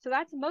 So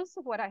that's most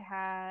of what I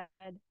had,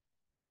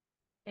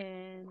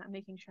 and I'm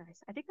making sure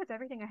I think that's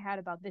everything I had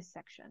about this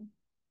section.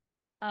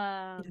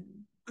 Yeah.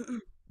 um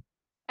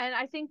and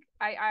I think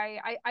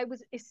I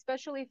was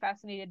especially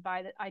fascinated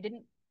by that. I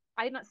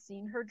had not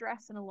seen her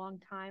dress in a long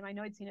time. I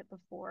know I'd seen it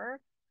before,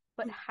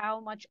 but how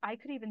much I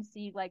could even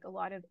see like a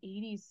lot of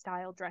 80s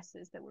style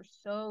dresses that were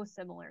so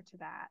similar to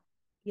that.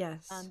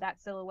 Yes.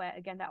 That silhouette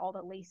again, that all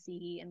the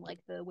lacy and like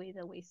the way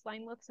the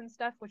waistline looks and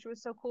stuff, which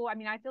was so cool. I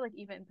mean, I feel like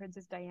even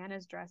Princess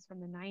Diana's dress from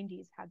the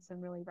 90s had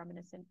some really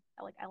reminiscent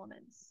like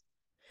elements.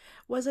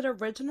 Was it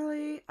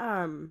originally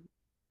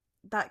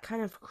that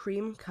kind of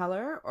cream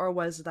color, or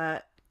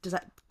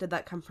did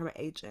that come from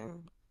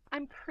aging?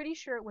 I'm pretty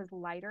sure it was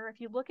lighter. If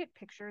you look at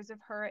pictures of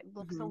her, it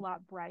looks a Hmm.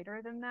 lot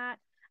brighter than that.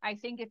 I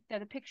think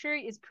the picture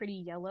is pretty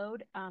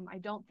yellowed. I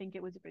don't think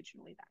it was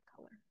originally that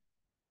color.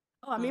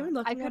 Oh, I'm even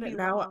I looking at could it be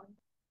now, wrong.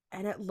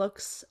 and it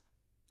looks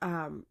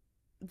um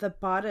the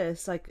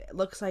bodice like it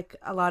looks like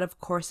a lot of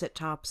corset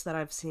tops that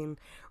I've seen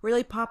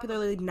really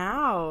popularly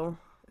now.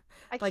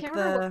 I Like can't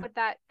remember the what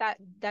that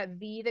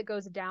V that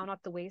goes down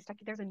off the waist.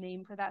 There's a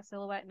name for that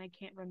silhouette, and I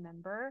can't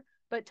remember.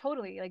 But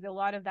totally, like a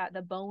lot of that,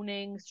 the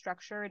boning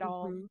structure,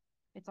 Mhm.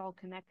 it's all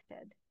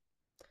connected.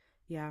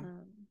 Yeah,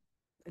 Um,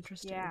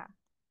 interesting.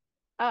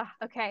 yeah.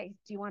 Okay.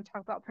 Do you want to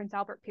talk about Prince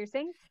Albert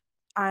piercing?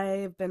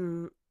 I've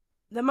been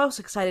the most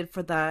excited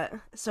for that.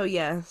 So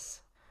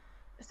yes.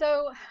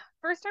 So,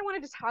 first, I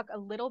wanted to talk a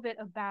little bit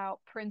about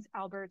Prince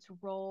Albert's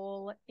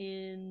role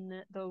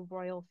in the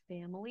royal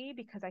family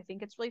because I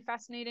think it's really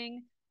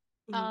fascinating.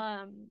 Mhm.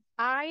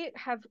 I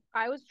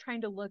was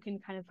trying to look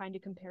and kind of find a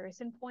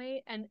comparison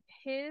point, and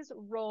his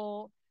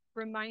role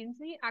reminds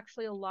me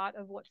actually a lot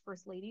of what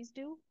first ladies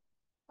do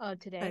Okay.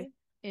 today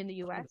in the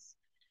US.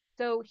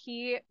 So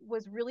he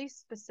was really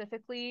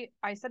specifically,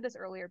 I said this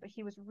earlier, but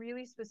he was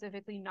really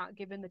specifically not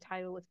given the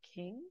title of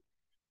king.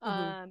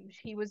 Hmm.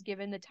 He was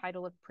given the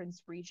title of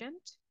Prince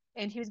Regent,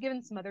 and he was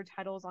given some other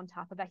titles on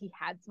top of that. He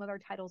had some other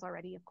titles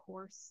already, of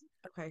course.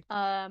 Okay.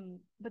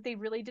 But they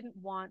really didn't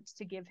want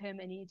to give him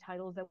any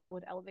titles that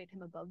would elevate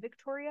him above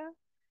Victoria.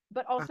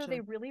 But also, they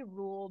Gotcha. really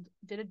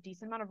did a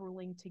decent amount of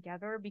ruling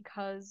together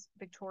because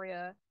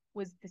Victoria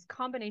was this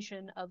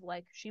combination of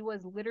like, she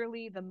was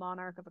literally the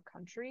monarch of a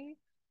country,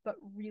 but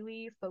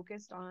really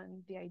focused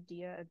on the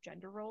idea of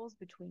gender roles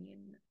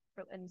between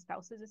and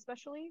spouses,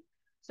 especially.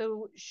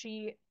 So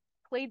she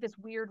played this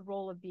weird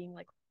role of being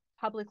like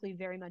publicly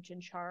very much in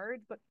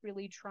charge, but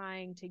really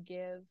trying to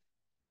give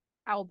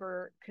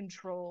Albert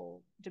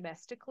control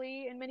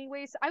domestically in many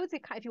ways. I would say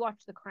if you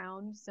watch The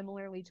Crown,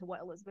 similarly to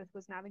what Elizabeth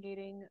was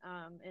navigating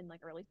in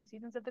like early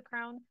seasons of The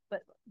Crown,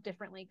 but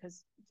differently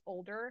because it's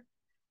older.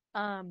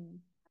 um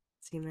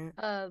Seen it.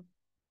 of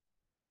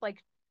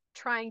like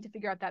trying to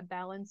figure out that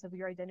balance of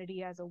your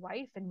identity as a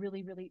wife and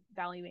really really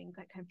valuing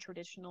that kind of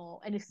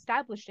traditional and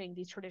establishing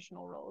these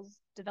traditional roles,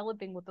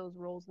 developing what those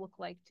roles look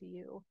like to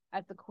you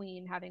as the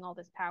queen, having all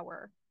this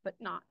power but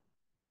not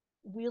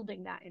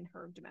wielding that in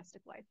her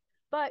domestic life.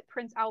 But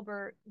Prince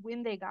Albert,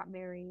 when they got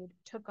married,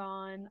 took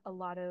on a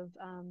lot of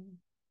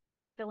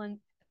philan-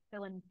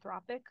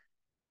 philanthropic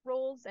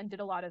roles and did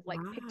a lot of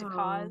like picked a Wow.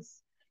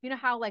 cause. You know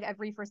how like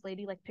every first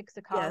lady like picks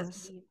a cause to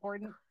Yes. be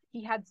important.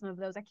 He had some of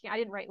those. I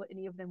didn't write what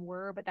any of them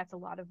were, but that's a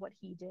lot of what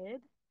he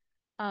did.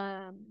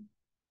 Um,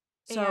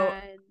 So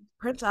and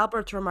Prince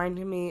Albert's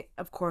reminding me,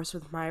 of course,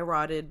 with my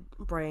rotted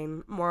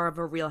brain, more of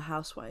a real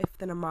housewife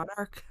than a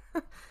monarch.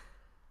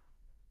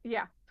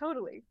 yeah,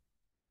 totally.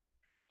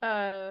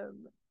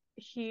 Um,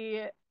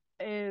 he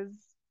is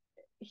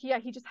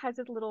he just has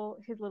his little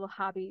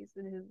hobbies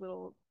and his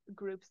little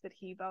groups that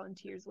he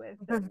volunteers with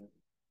and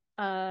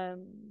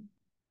um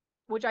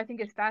which I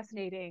think is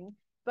fascinating.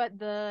 But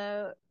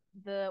the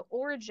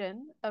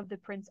origin of the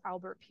Prince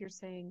Albert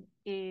piercing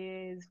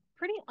is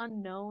pretty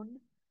unknown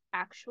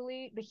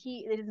actually. The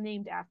he It is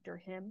named after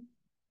him.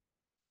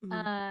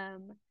 Mhm,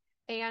 Um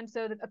and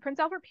so a Prince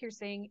Albert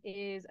piercing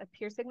is a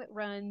piercing that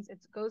runs, it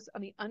goes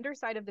on the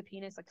underside of the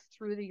penis, like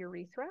through the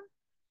urethra.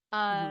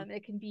 mhm,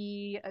 It can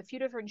be a few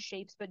different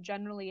shapes, but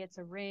generally it's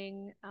a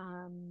ring.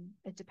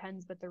 It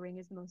depends, but the ring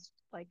is the most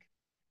like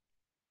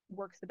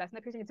works the best in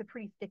that piercing. It's a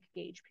pretty thick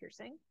gauge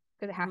piercing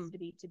because it has mhm. to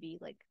be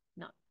like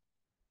not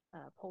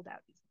pulled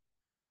out easily.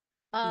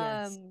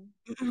 Yes. Um,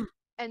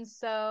 and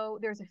so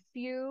there's a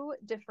few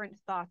different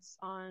thoughts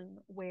on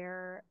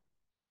where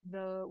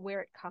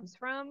it comes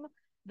from.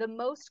 The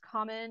most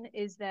common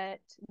is that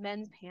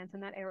men's pants in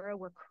that era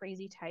were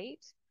crazy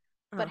tight,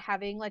 but Uh,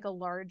 having like a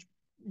large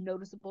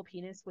noticeable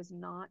penis was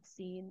not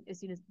seen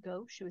as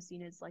gauche. It was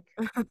seen as like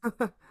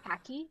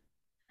tacky.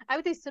 I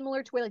would say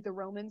similar to where like the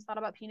Romans thought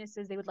about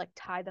penises, they would like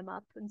tie them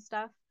up and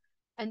stuff.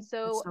 And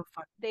That's so so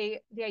fun. the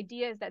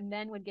idea is that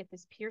men would get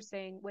this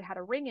piercing, would had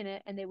a ring in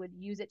it, and they would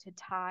use it to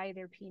tie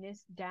their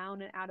penis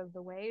down and out of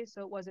the way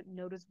so it wasn't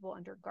noticeable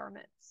under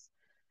garments.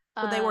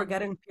 So they were Um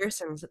getting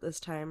piercings at this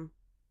time.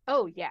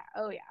 oh yeah,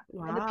 oh yeah.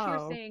 And the Wow.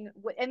 piercing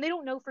and they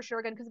don't know for sure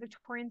again because the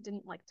Victorians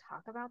didn't like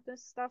talk about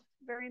this stuff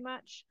very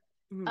much.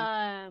 Mhm.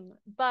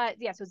 But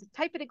yeah, so it's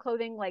tight fitted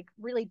clothing, like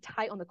really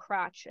tight on the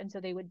crotch. And so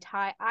they would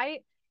tie,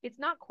 it's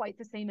not quite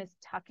the same as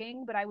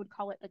tucking, but I would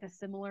call it like a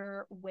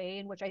similar way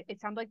in which it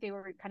sounded like they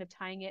were kind of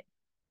tying it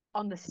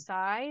on the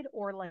side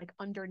or like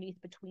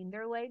underneath between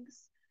their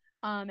legs.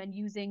 And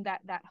using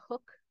that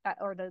hook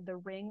or the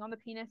ring on the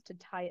penis to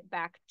tie it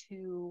back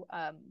to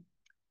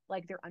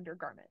like their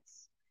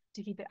undergarments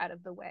to keep it out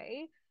of the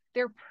way.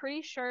 They're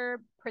pretty sure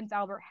Prince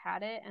Albert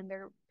had it, and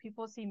their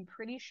people seem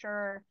pretty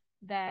sure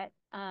that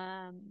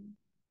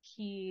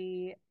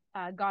he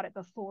got it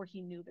before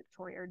he knew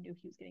Victoria or knew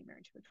he was getting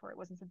married to Victoria. It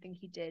wasn't something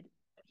he did.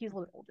 He's a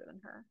little bit older than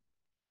her.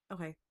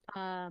 Okay.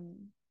 Um,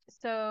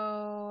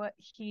 so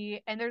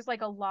and there's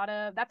like a lot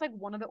of that's like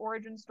one of the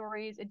origin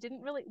stories. It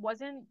didn't really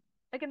wasn't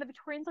like in the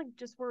Victorians like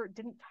just were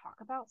didn't talk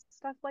about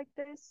stuff like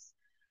this.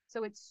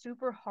 So it's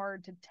super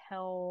hard to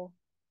tell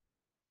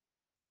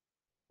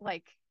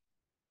like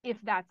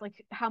if that's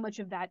like how much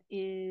of that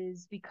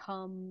is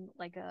become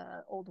like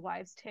a old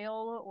wives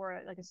tale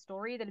or like a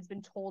story that has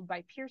been told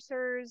by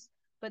piercers,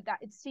 but that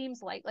it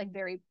seems like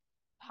very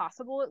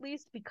possible at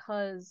least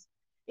because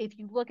if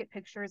you look at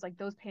pictures like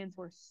those pants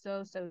were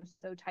so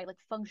tight, like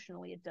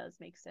functionally it does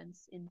make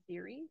sense in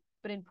theory,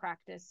 but in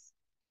practice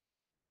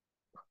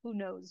who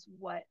knows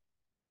what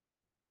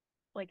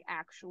like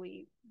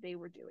actually they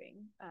were doing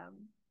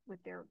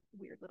with their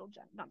weird little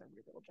not their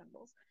weird little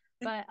genitals,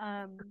 but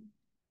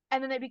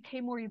and then it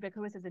became more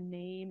ubiquitous as a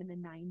name in the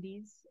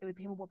 90s. It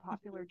became a more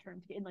popular term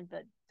to get in like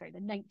the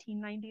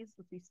 1990s,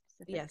 let's be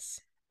specific.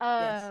 Yes.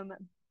 Yes. Um,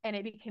 and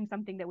it became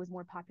something that was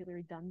more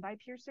popularly done by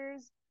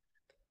piercers.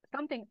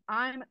 Something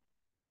I'm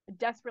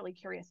desperately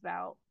curious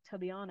about, to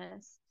be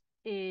honest,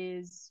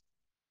 is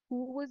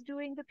who was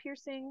doing the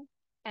piercing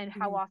and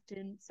how Mhm.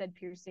 often said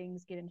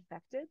piercings get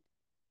infected.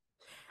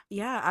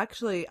 Yeah,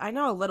 actually, I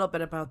know a little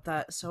bit about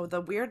that. So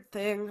the weird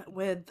thing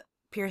with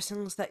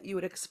piercings that you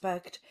would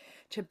expect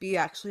to be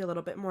actually a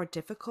little bit more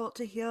difficult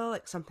to heal,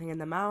 like something in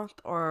the mouth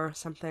or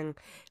something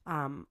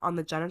on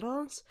the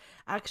genitals,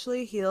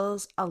 actually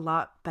heals a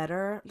lot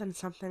better than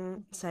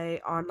something, Mm-hmm.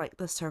 say, on like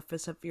the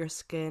surface of your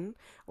skin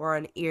or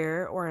an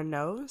ear or a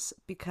nose,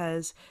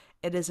 because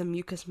it is a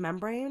mucous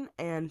membrane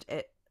and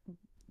it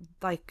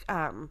like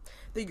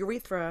the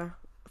urethra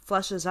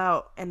flushes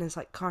out and is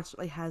like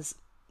constantly has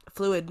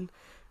fluid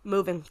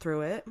moving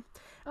through it.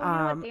 Oh, you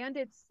know what? Um, And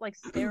it's like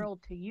sterile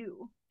to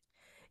you.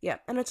 yeah,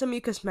 and it's a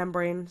mucous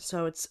membrane,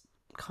 so it's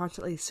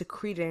constantly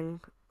secreting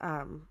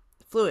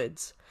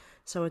fluids.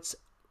 So it's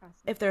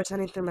if Fascinating. there's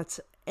anything that's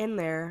in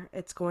there,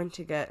 it's going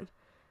to get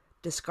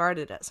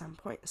discarded at some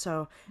point.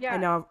 So I Yeah,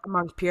 know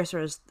among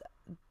piercers,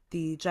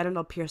 the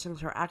genital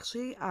piercings are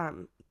actually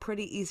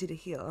pretty easy to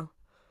heal.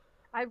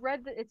 I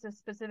read that it's a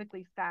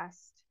specifically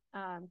fast.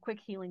 quick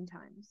healing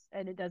times,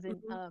 and it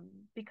doesn't Hmm.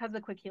 because of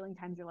the quick healing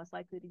times, you're less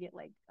likely to get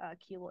like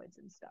keloids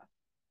and stuff,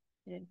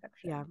 an Yeah.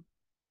 infection.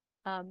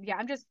 Yeah,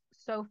 I'm just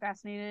so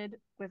fascinated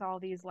with all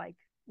these like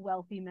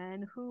wealthy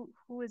men who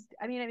is,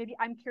 I mean, maybe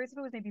I'm curious if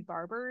it was maybe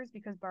barbers,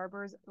 because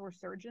barbers were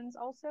surgeons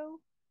also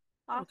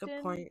Oh, good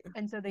often, point.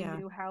 and so they Yeah.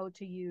 knew how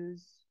to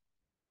use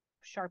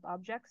sharp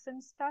objects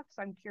and stuff.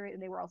 So I'm curious,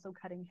 and they were also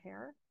cutting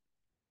hair.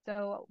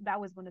 So that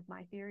was one of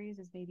my theories,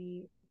 is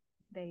maybe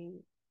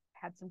they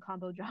had some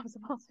combo jobs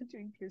of also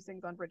doing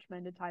piercings on rich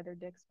men to tie their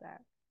dicks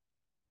back.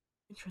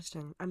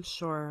 Interesting. I'm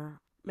sure.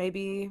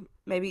 Maybe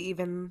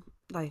even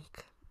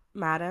like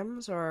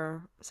madams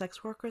or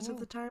sex workers of Ooh,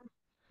 the time.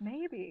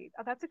 maybe.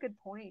 Oh, that's a good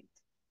point.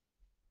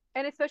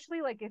 And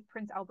especially like if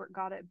Prince Albert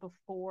got it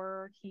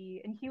before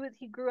he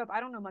grew up. I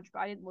don't know much, but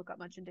I didn't look up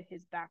much into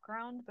his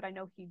background, but I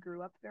know he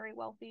grew up very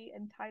wealthy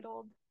and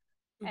titled,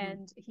 Hmm.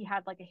 and he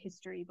had like a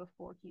history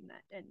before he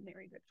met and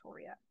married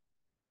Victoria.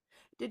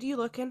 Did you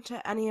look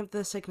into any of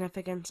the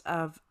significance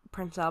of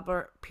Prince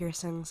Albert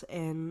piercings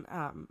in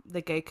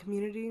the gay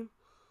community?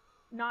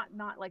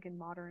 Not like in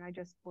modern. I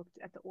just looked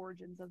at the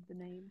origins of the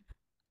name.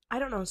 I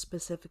don't know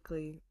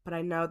specifically, but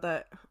I know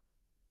that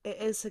it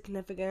is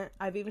significant.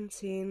 I've even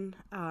seen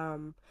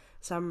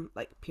some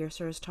like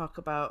piercers talk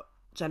about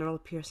genital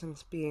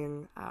piercings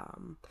being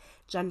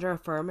gender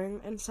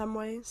affirming in some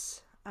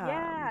ways.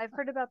 Yeah, I've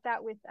heard about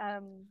that with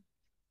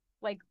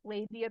like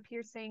labia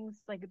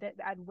piercings, like that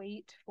add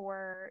weight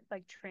for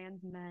like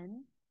trans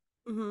men.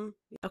 Hmm.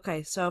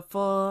 Okay, so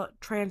full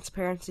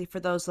transparency for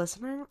those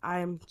listening,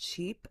 I'm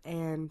cheap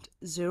and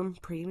Zoom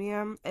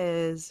Premium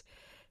is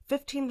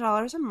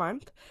 $15 a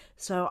month.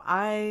 So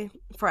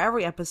for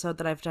every episode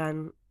that I've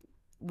done,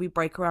 we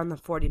break around the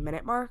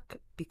 40-minute mark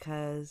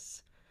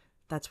because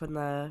that's when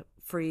the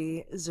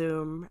free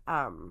Zoom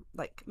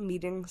like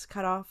meetings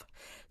cut off.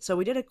 So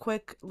we did a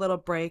quick little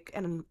break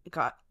and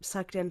got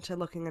sucked into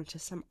looking into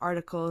some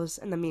articles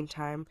in the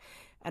meantime.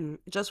 And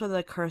just with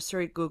a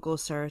cursory Google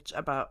search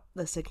about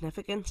the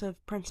significance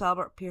of Prince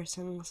Albert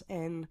piercings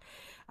in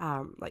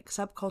like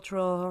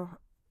subcultural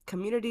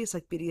communities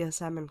like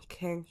BDSM and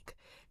kink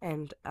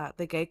and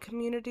the gay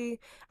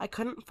community, I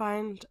couldn't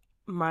find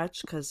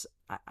much because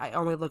I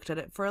only looked at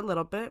it for a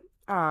little bit.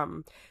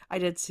 I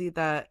did see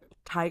that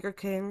Tiger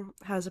King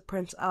has a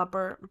Prince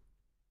Albert.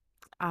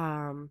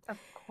 Um, Of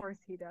course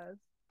he does.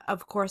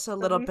 of course, a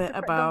little bit The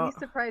about least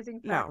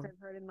surprising fact no, I've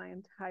heard in my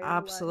entire life.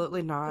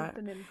 absolutely Just not.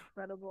 an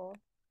incredible.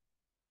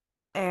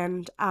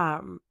 And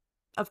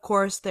of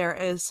course, there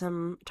is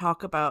some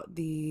talk about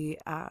the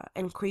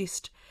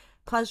increased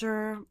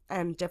pleasure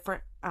and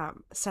different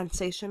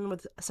sensation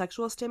with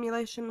sexual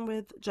stimulation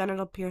with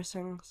genital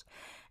piercings.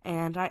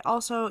 And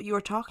you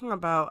were talking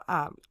about,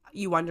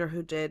 you wonder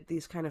who did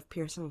these kind of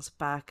piercings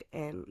back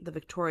in the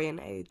Victorian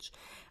age.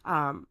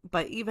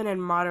 But even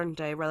in modern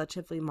day,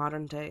 relatively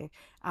modern day,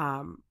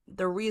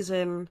 the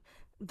reason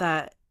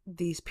that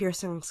these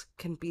piercings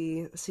can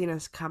be seen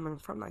as coming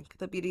from like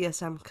the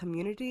BDSM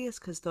community is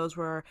because those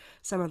were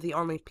some of the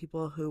only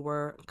people who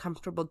were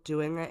comfortable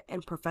doing it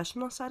in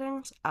professional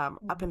settings. Up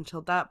Mhm.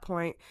 until that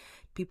point,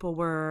 people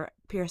were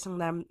piercing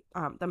them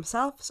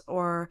themselves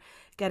or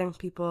getting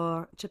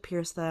people to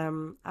pierce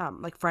them,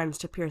 like friends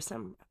to pierce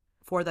them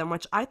for them,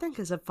 which I think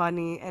is a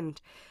funny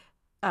and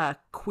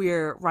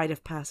queer rite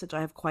of passage.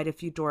 I have quite a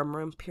few dorm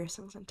room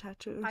piercings and I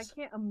tattoos.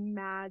 can't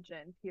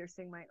imagine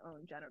piercing my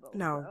own genitals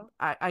No, though.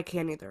 I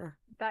can't either.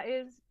 That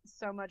is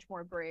so much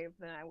more brave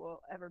than I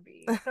will ever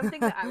be.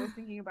 Something that I was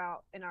thinking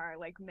about in our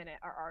like minute,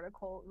 our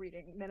article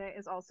reading minute,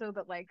 is also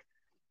that like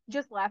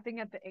just laughing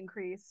at the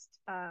increased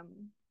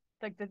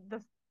like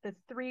the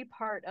three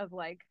part of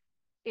like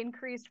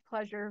increased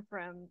pleasure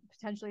from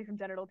potentially from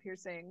genital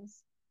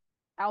piercings.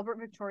 Albert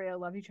and Victoria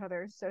love each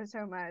other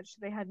so much.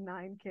 They had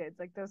 9 kids.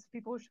 Like those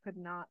people could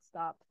not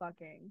stop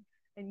fucking.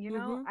 And you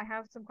know, Hmm. I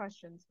have some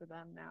questions for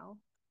them now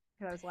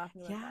because I was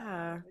laughing about that in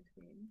Yeah.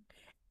 between.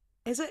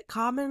 Is it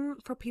common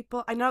for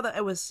people? I know that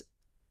it was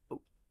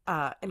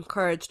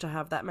encouraged to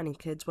have that many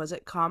kids. Was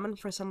it common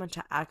for someone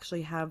to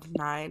actually have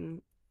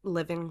nine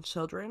living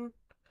children?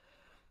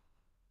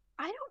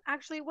 I don't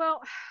actually,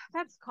 well,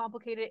 that's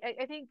complicated.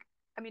 I think,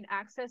 I mean,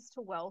 access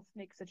to wealth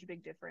makes such a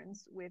big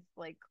difference with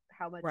like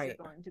how much you're Right.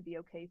 going to be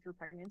okay through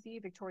pregnancy.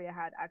 Victoria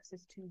had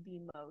access to the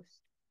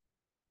most,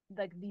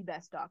 like the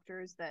best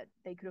doctors that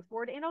they could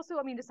afford. And also,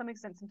 I mean, to some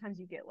extent, sometimes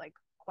you get like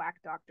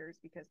quack doctors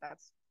because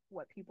that's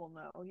what people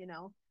know, you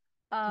know?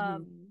 Hmm.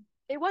 Um,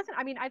 it wasn't,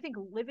 I mean, I think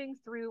living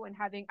through and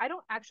having, I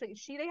don't actually,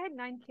 they had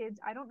 9 kids.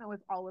 I don't know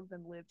if all of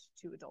them lived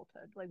to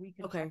adulthood. Like we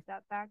can check Okay.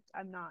 that fact.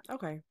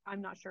 Okay.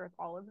 I'm not sure if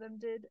all of them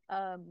did.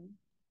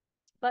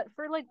 But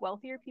for like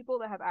wealthier people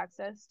that have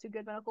access to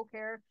good medical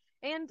care,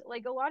 and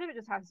like a lot of it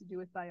just has to do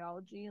with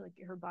biology, like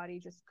her body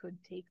just could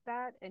take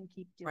that and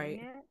keep doing Right.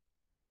 it.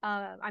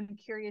 I'm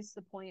curious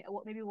the point.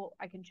 Well, maybe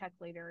I can check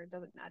later. It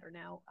doesn't matter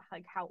now.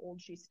 Like how old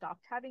she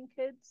stopped having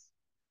kids.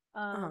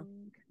 Uh-huh.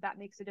 That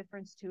makes a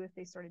difference too if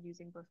they started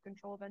using birth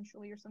control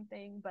eventually or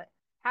something. But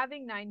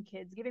having 9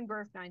 kids, giving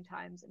birth 9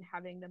 times, and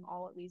having them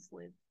all at least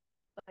live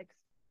like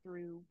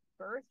through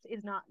birth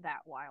is not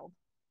that wild.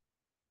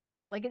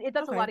 Like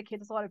that's a Okay. lot of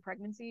kids, it's a lot of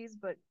pregnancies,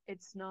 but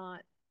it's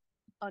not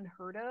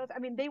unheard of. I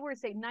mean, they were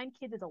saying 9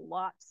 kids is a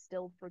lot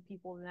still for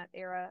people in that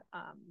era.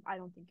 I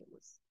don't think it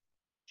was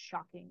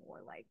shocking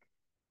or like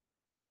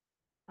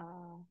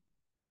uh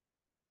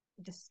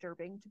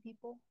disturbing to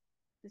people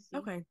to see.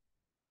 Okay.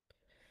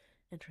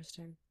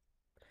 Interesting.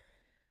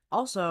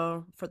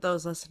 Also, for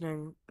those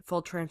listening,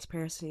 full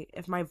transparency,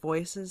 if my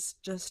voice is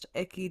just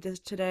icky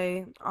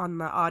today on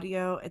the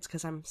audio, it's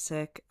because I'm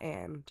sick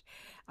and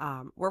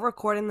we're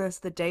recording this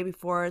the day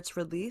before it's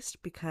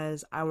released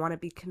because I want to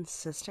be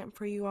consistent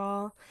for you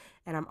all.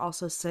 And I'm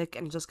also sick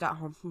and just got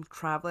home from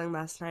traveling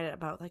last night at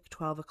about like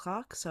 12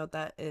 o'clock. So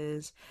that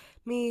is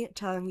me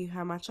telling you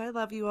how much I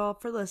love you all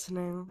for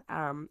listening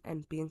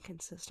and being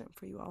consistent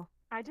for you all.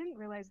 I didn't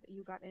realize that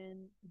you got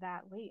in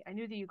that late. I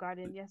knew that you got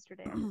in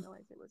yesterday. I didn't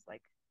realize it was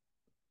like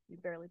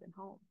you'd barely been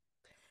home.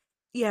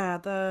 Yeah,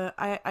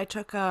 I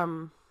took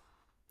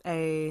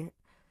a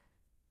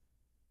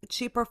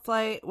cheaper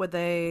flight with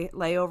a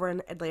layover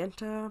in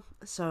Atlanta,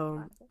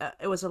 so Classic.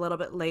 it was a little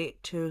bit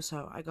late too.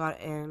 So I got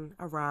in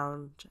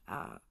around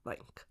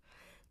like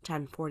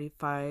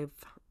 10:45,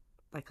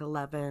 like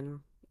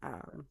 11. Gross.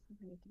 Um,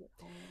 I need to get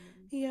home.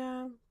 And...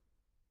 yeah,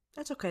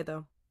 that's okay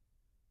though.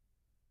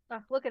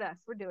 Look at us.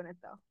 We're doing it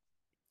though.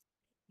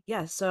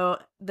 Yeah, so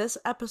this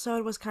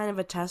episode was kind of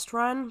a test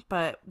run,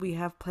 but we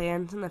have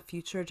plans in the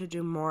future to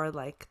do more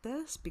like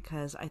this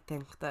because I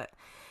think that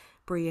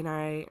Bree and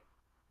I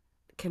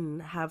can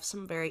have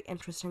some very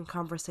interesting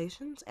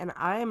conversations, and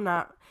I am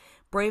not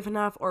brave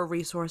enough or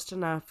resourced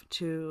enough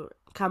to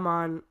come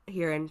on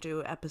here and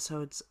do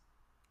episodes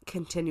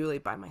continually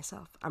by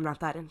myself. I'm not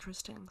that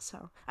interesting,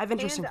 so I have And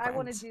interesting I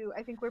want to friends. do,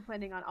 I think we're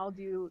planning on, I'll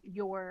do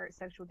your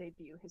sexual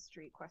debut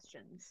history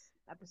questions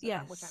episode,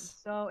 which I'm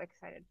Yes, so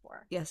excited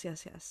for. yes,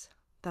 yes, yes.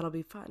 That'll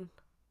be fun.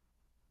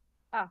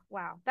 Oh,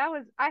 wow.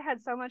 I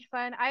had so much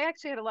fun. I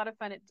actually had a lot of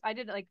fun. I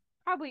did like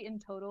probably in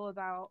total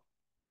about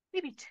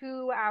maybe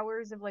 2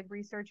 hours of like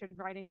research and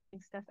writing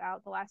stuff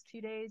out the last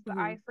 2 days, but Hmm.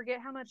 I forget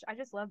how much I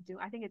just love doing.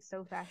 I think it's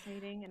so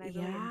fascinating and I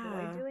really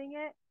enjoy Yeah. doing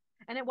it.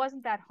 And it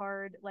wasn't that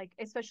hard, like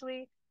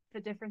especially the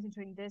difference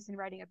between this and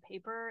writing a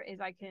paper is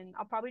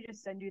I'll probably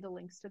just send you the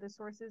links to the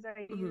sources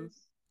I Hmm.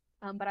 use.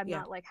 But I'm Yeah.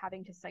 not like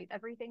having to cite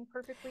everything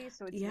perfectly,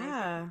 so it's nice and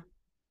Yeah.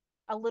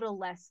 a little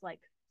less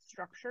like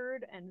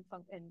structured and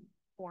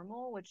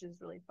formal, which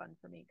is really fun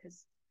for me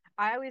because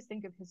I always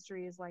think of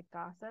history as like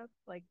gossip,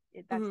 like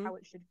that's Hmm. how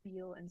it should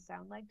feel and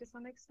sound like to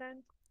some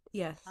extent.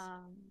 Yes.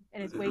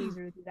 And it's way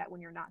easier to do that when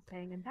you're not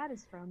saying, and that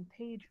is from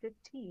page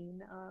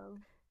 15 of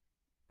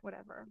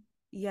whatever.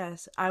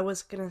 Yes, I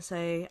was gonna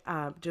say,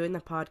 doing the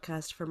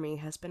podcast for me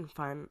has been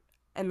fun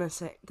in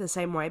the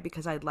same way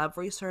because I love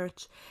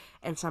research,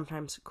 and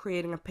sometimes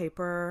creating a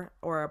paper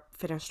or a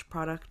finished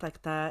product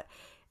like that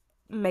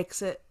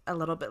makes it a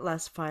little bit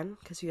less fun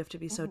because you have to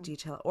be so Mm-hmm.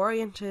 detail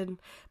oriented.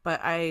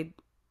 But I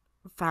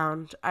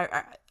found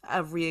a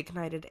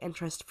reignited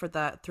interest for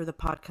that through the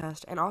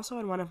podcast, and also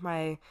in one of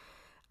my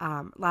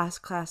last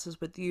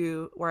classes with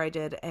you where I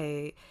did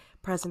a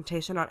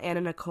presentation on Anna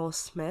Nicole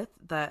Smith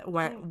that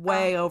went Oh,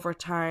 way over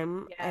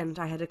time, yes. and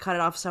I had to cut it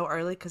off so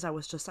early because I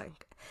was just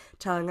like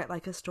telling it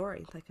like a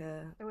story, like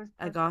It was a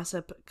perfect.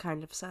 gossip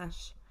kind of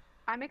sesh.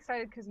 I'm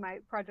excited because my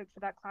project for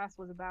that class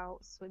was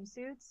about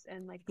swimsuits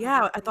and like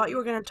Yeah, I thought you publicly.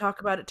 were going to talk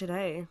about it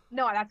today.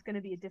 No, that's going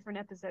to be a different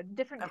episode,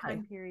 different Okay.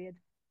 time period.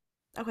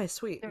 Okay,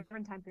 sweet.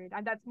 Different time period.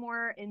 And that's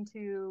more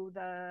into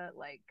the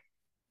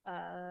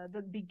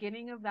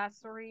beginning of that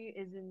story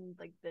is in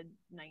like the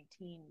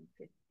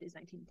 1950s,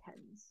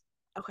 1910s.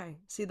 Okay.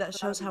 See, that So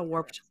that'll shows be a how different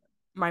warped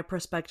episode. my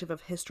perspective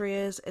of history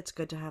is. It's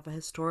good to have a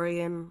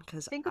historian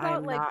because Think I about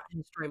am like not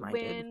history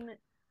minded. when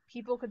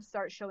people could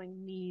start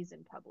showing knees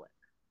in public.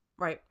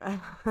 Right.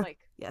 Like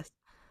Yes.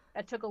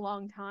 that took a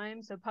long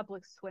time. So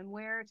public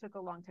swimwear took a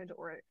long time to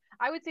order.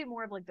 I would say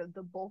more of like the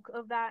bulk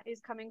of that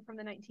is coming from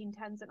the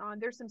 1910s and on.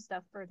 There's some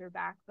stuff further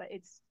back, but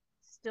it's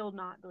still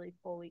not really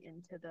fully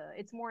into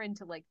it's more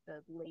into like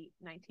the late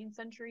 19th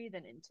century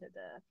than into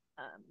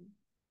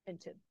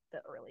the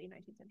early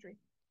 19th century.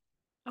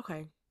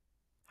 Okay.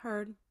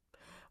 Heard.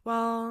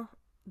 Well,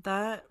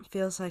 that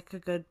feels like a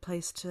good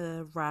place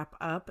to wrap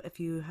up. If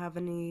you have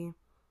any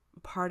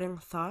parting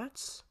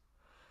thoughts,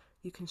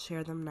 you can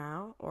share them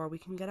now, or we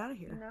can get out of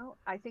here.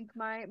 I think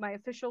my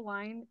official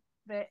line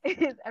that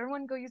is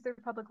everyone go use their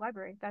public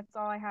library. That's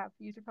all I have.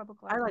 Use your public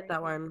I like library. that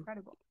It's one.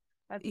 incredible.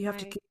 That's You have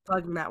to my keep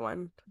plugging that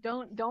one.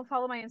 don't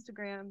follow my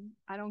Instagram.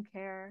 I don't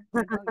care.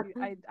 I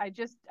don't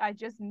I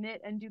just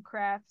knit and do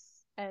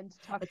crafts and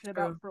talk It's shit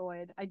about true.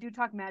 Freud. I do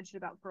talk mad shit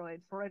about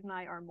Freud. Freud and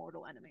I are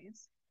mortal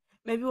enemies.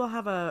 Maybe we'll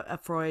have a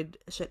Freud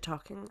shit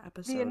talking The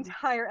episode.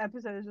 entire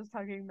episode is just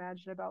talking mad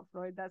shit about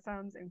Freud. That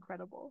sounds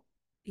incredible.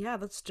 Yeah,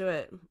 let's do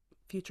it.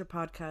 Future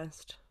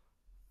podcast.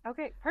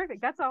 Okay,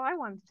 perfect. That's all I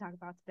wanted to talk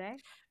about today.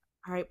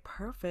 All right,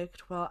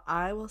 perfect. Well,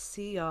 I will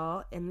see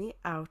y'all in the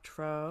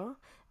outro,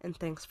 and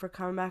thanks for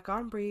coming back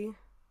on, Bree.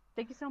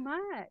 Thank you so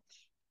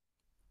much.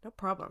 No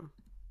problem.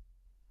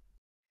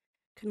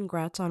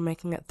 Congrats on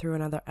making it through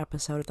another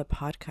episode of the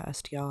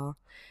podcast, y'all.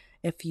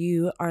 If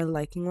you are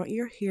liking what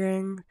you're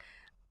hearing,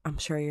 I'm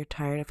sure you're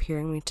tired of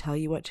hearing me tell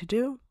you what to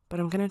do, but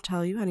I'm going to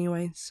tell you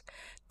anyways.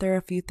 There are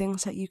a few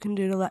things that you can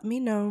do to let me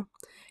know.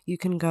 You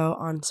can go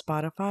on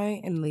Spotify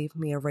and leave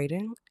me a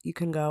rating. You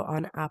can go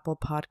on Apple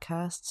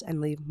Podcasts and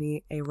leave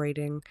me a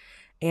rating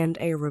and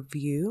a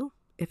review.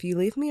 If you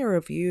leave me a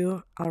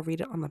review, I'll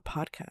read it on the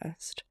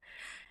podcast.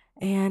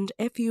 And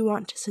if you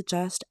want to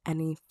suggest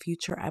any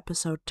future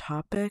episode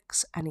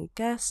topics, any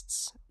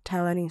guests,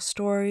 tell any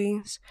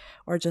stories,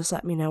 or just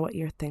let me know what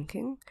you're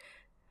thinking,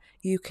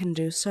 you can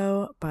do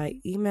so by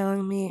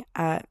emailing me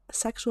at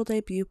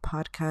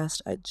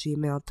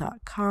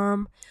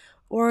sexualdebutpodcast@gmail.com,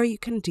 or you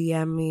can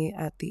DM me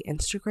at the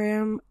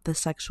Instagram, the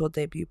Sexual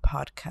Debut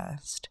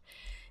Podcast.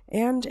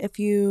 And if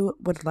you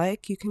would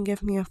like, you can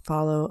give me a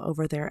follow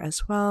over there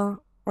as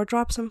well, or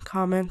drop some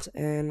comments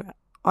on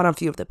a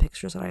few of the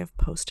pictures that I have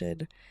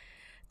posted.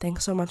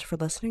 Thanks so much for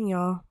listening,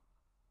 y'all.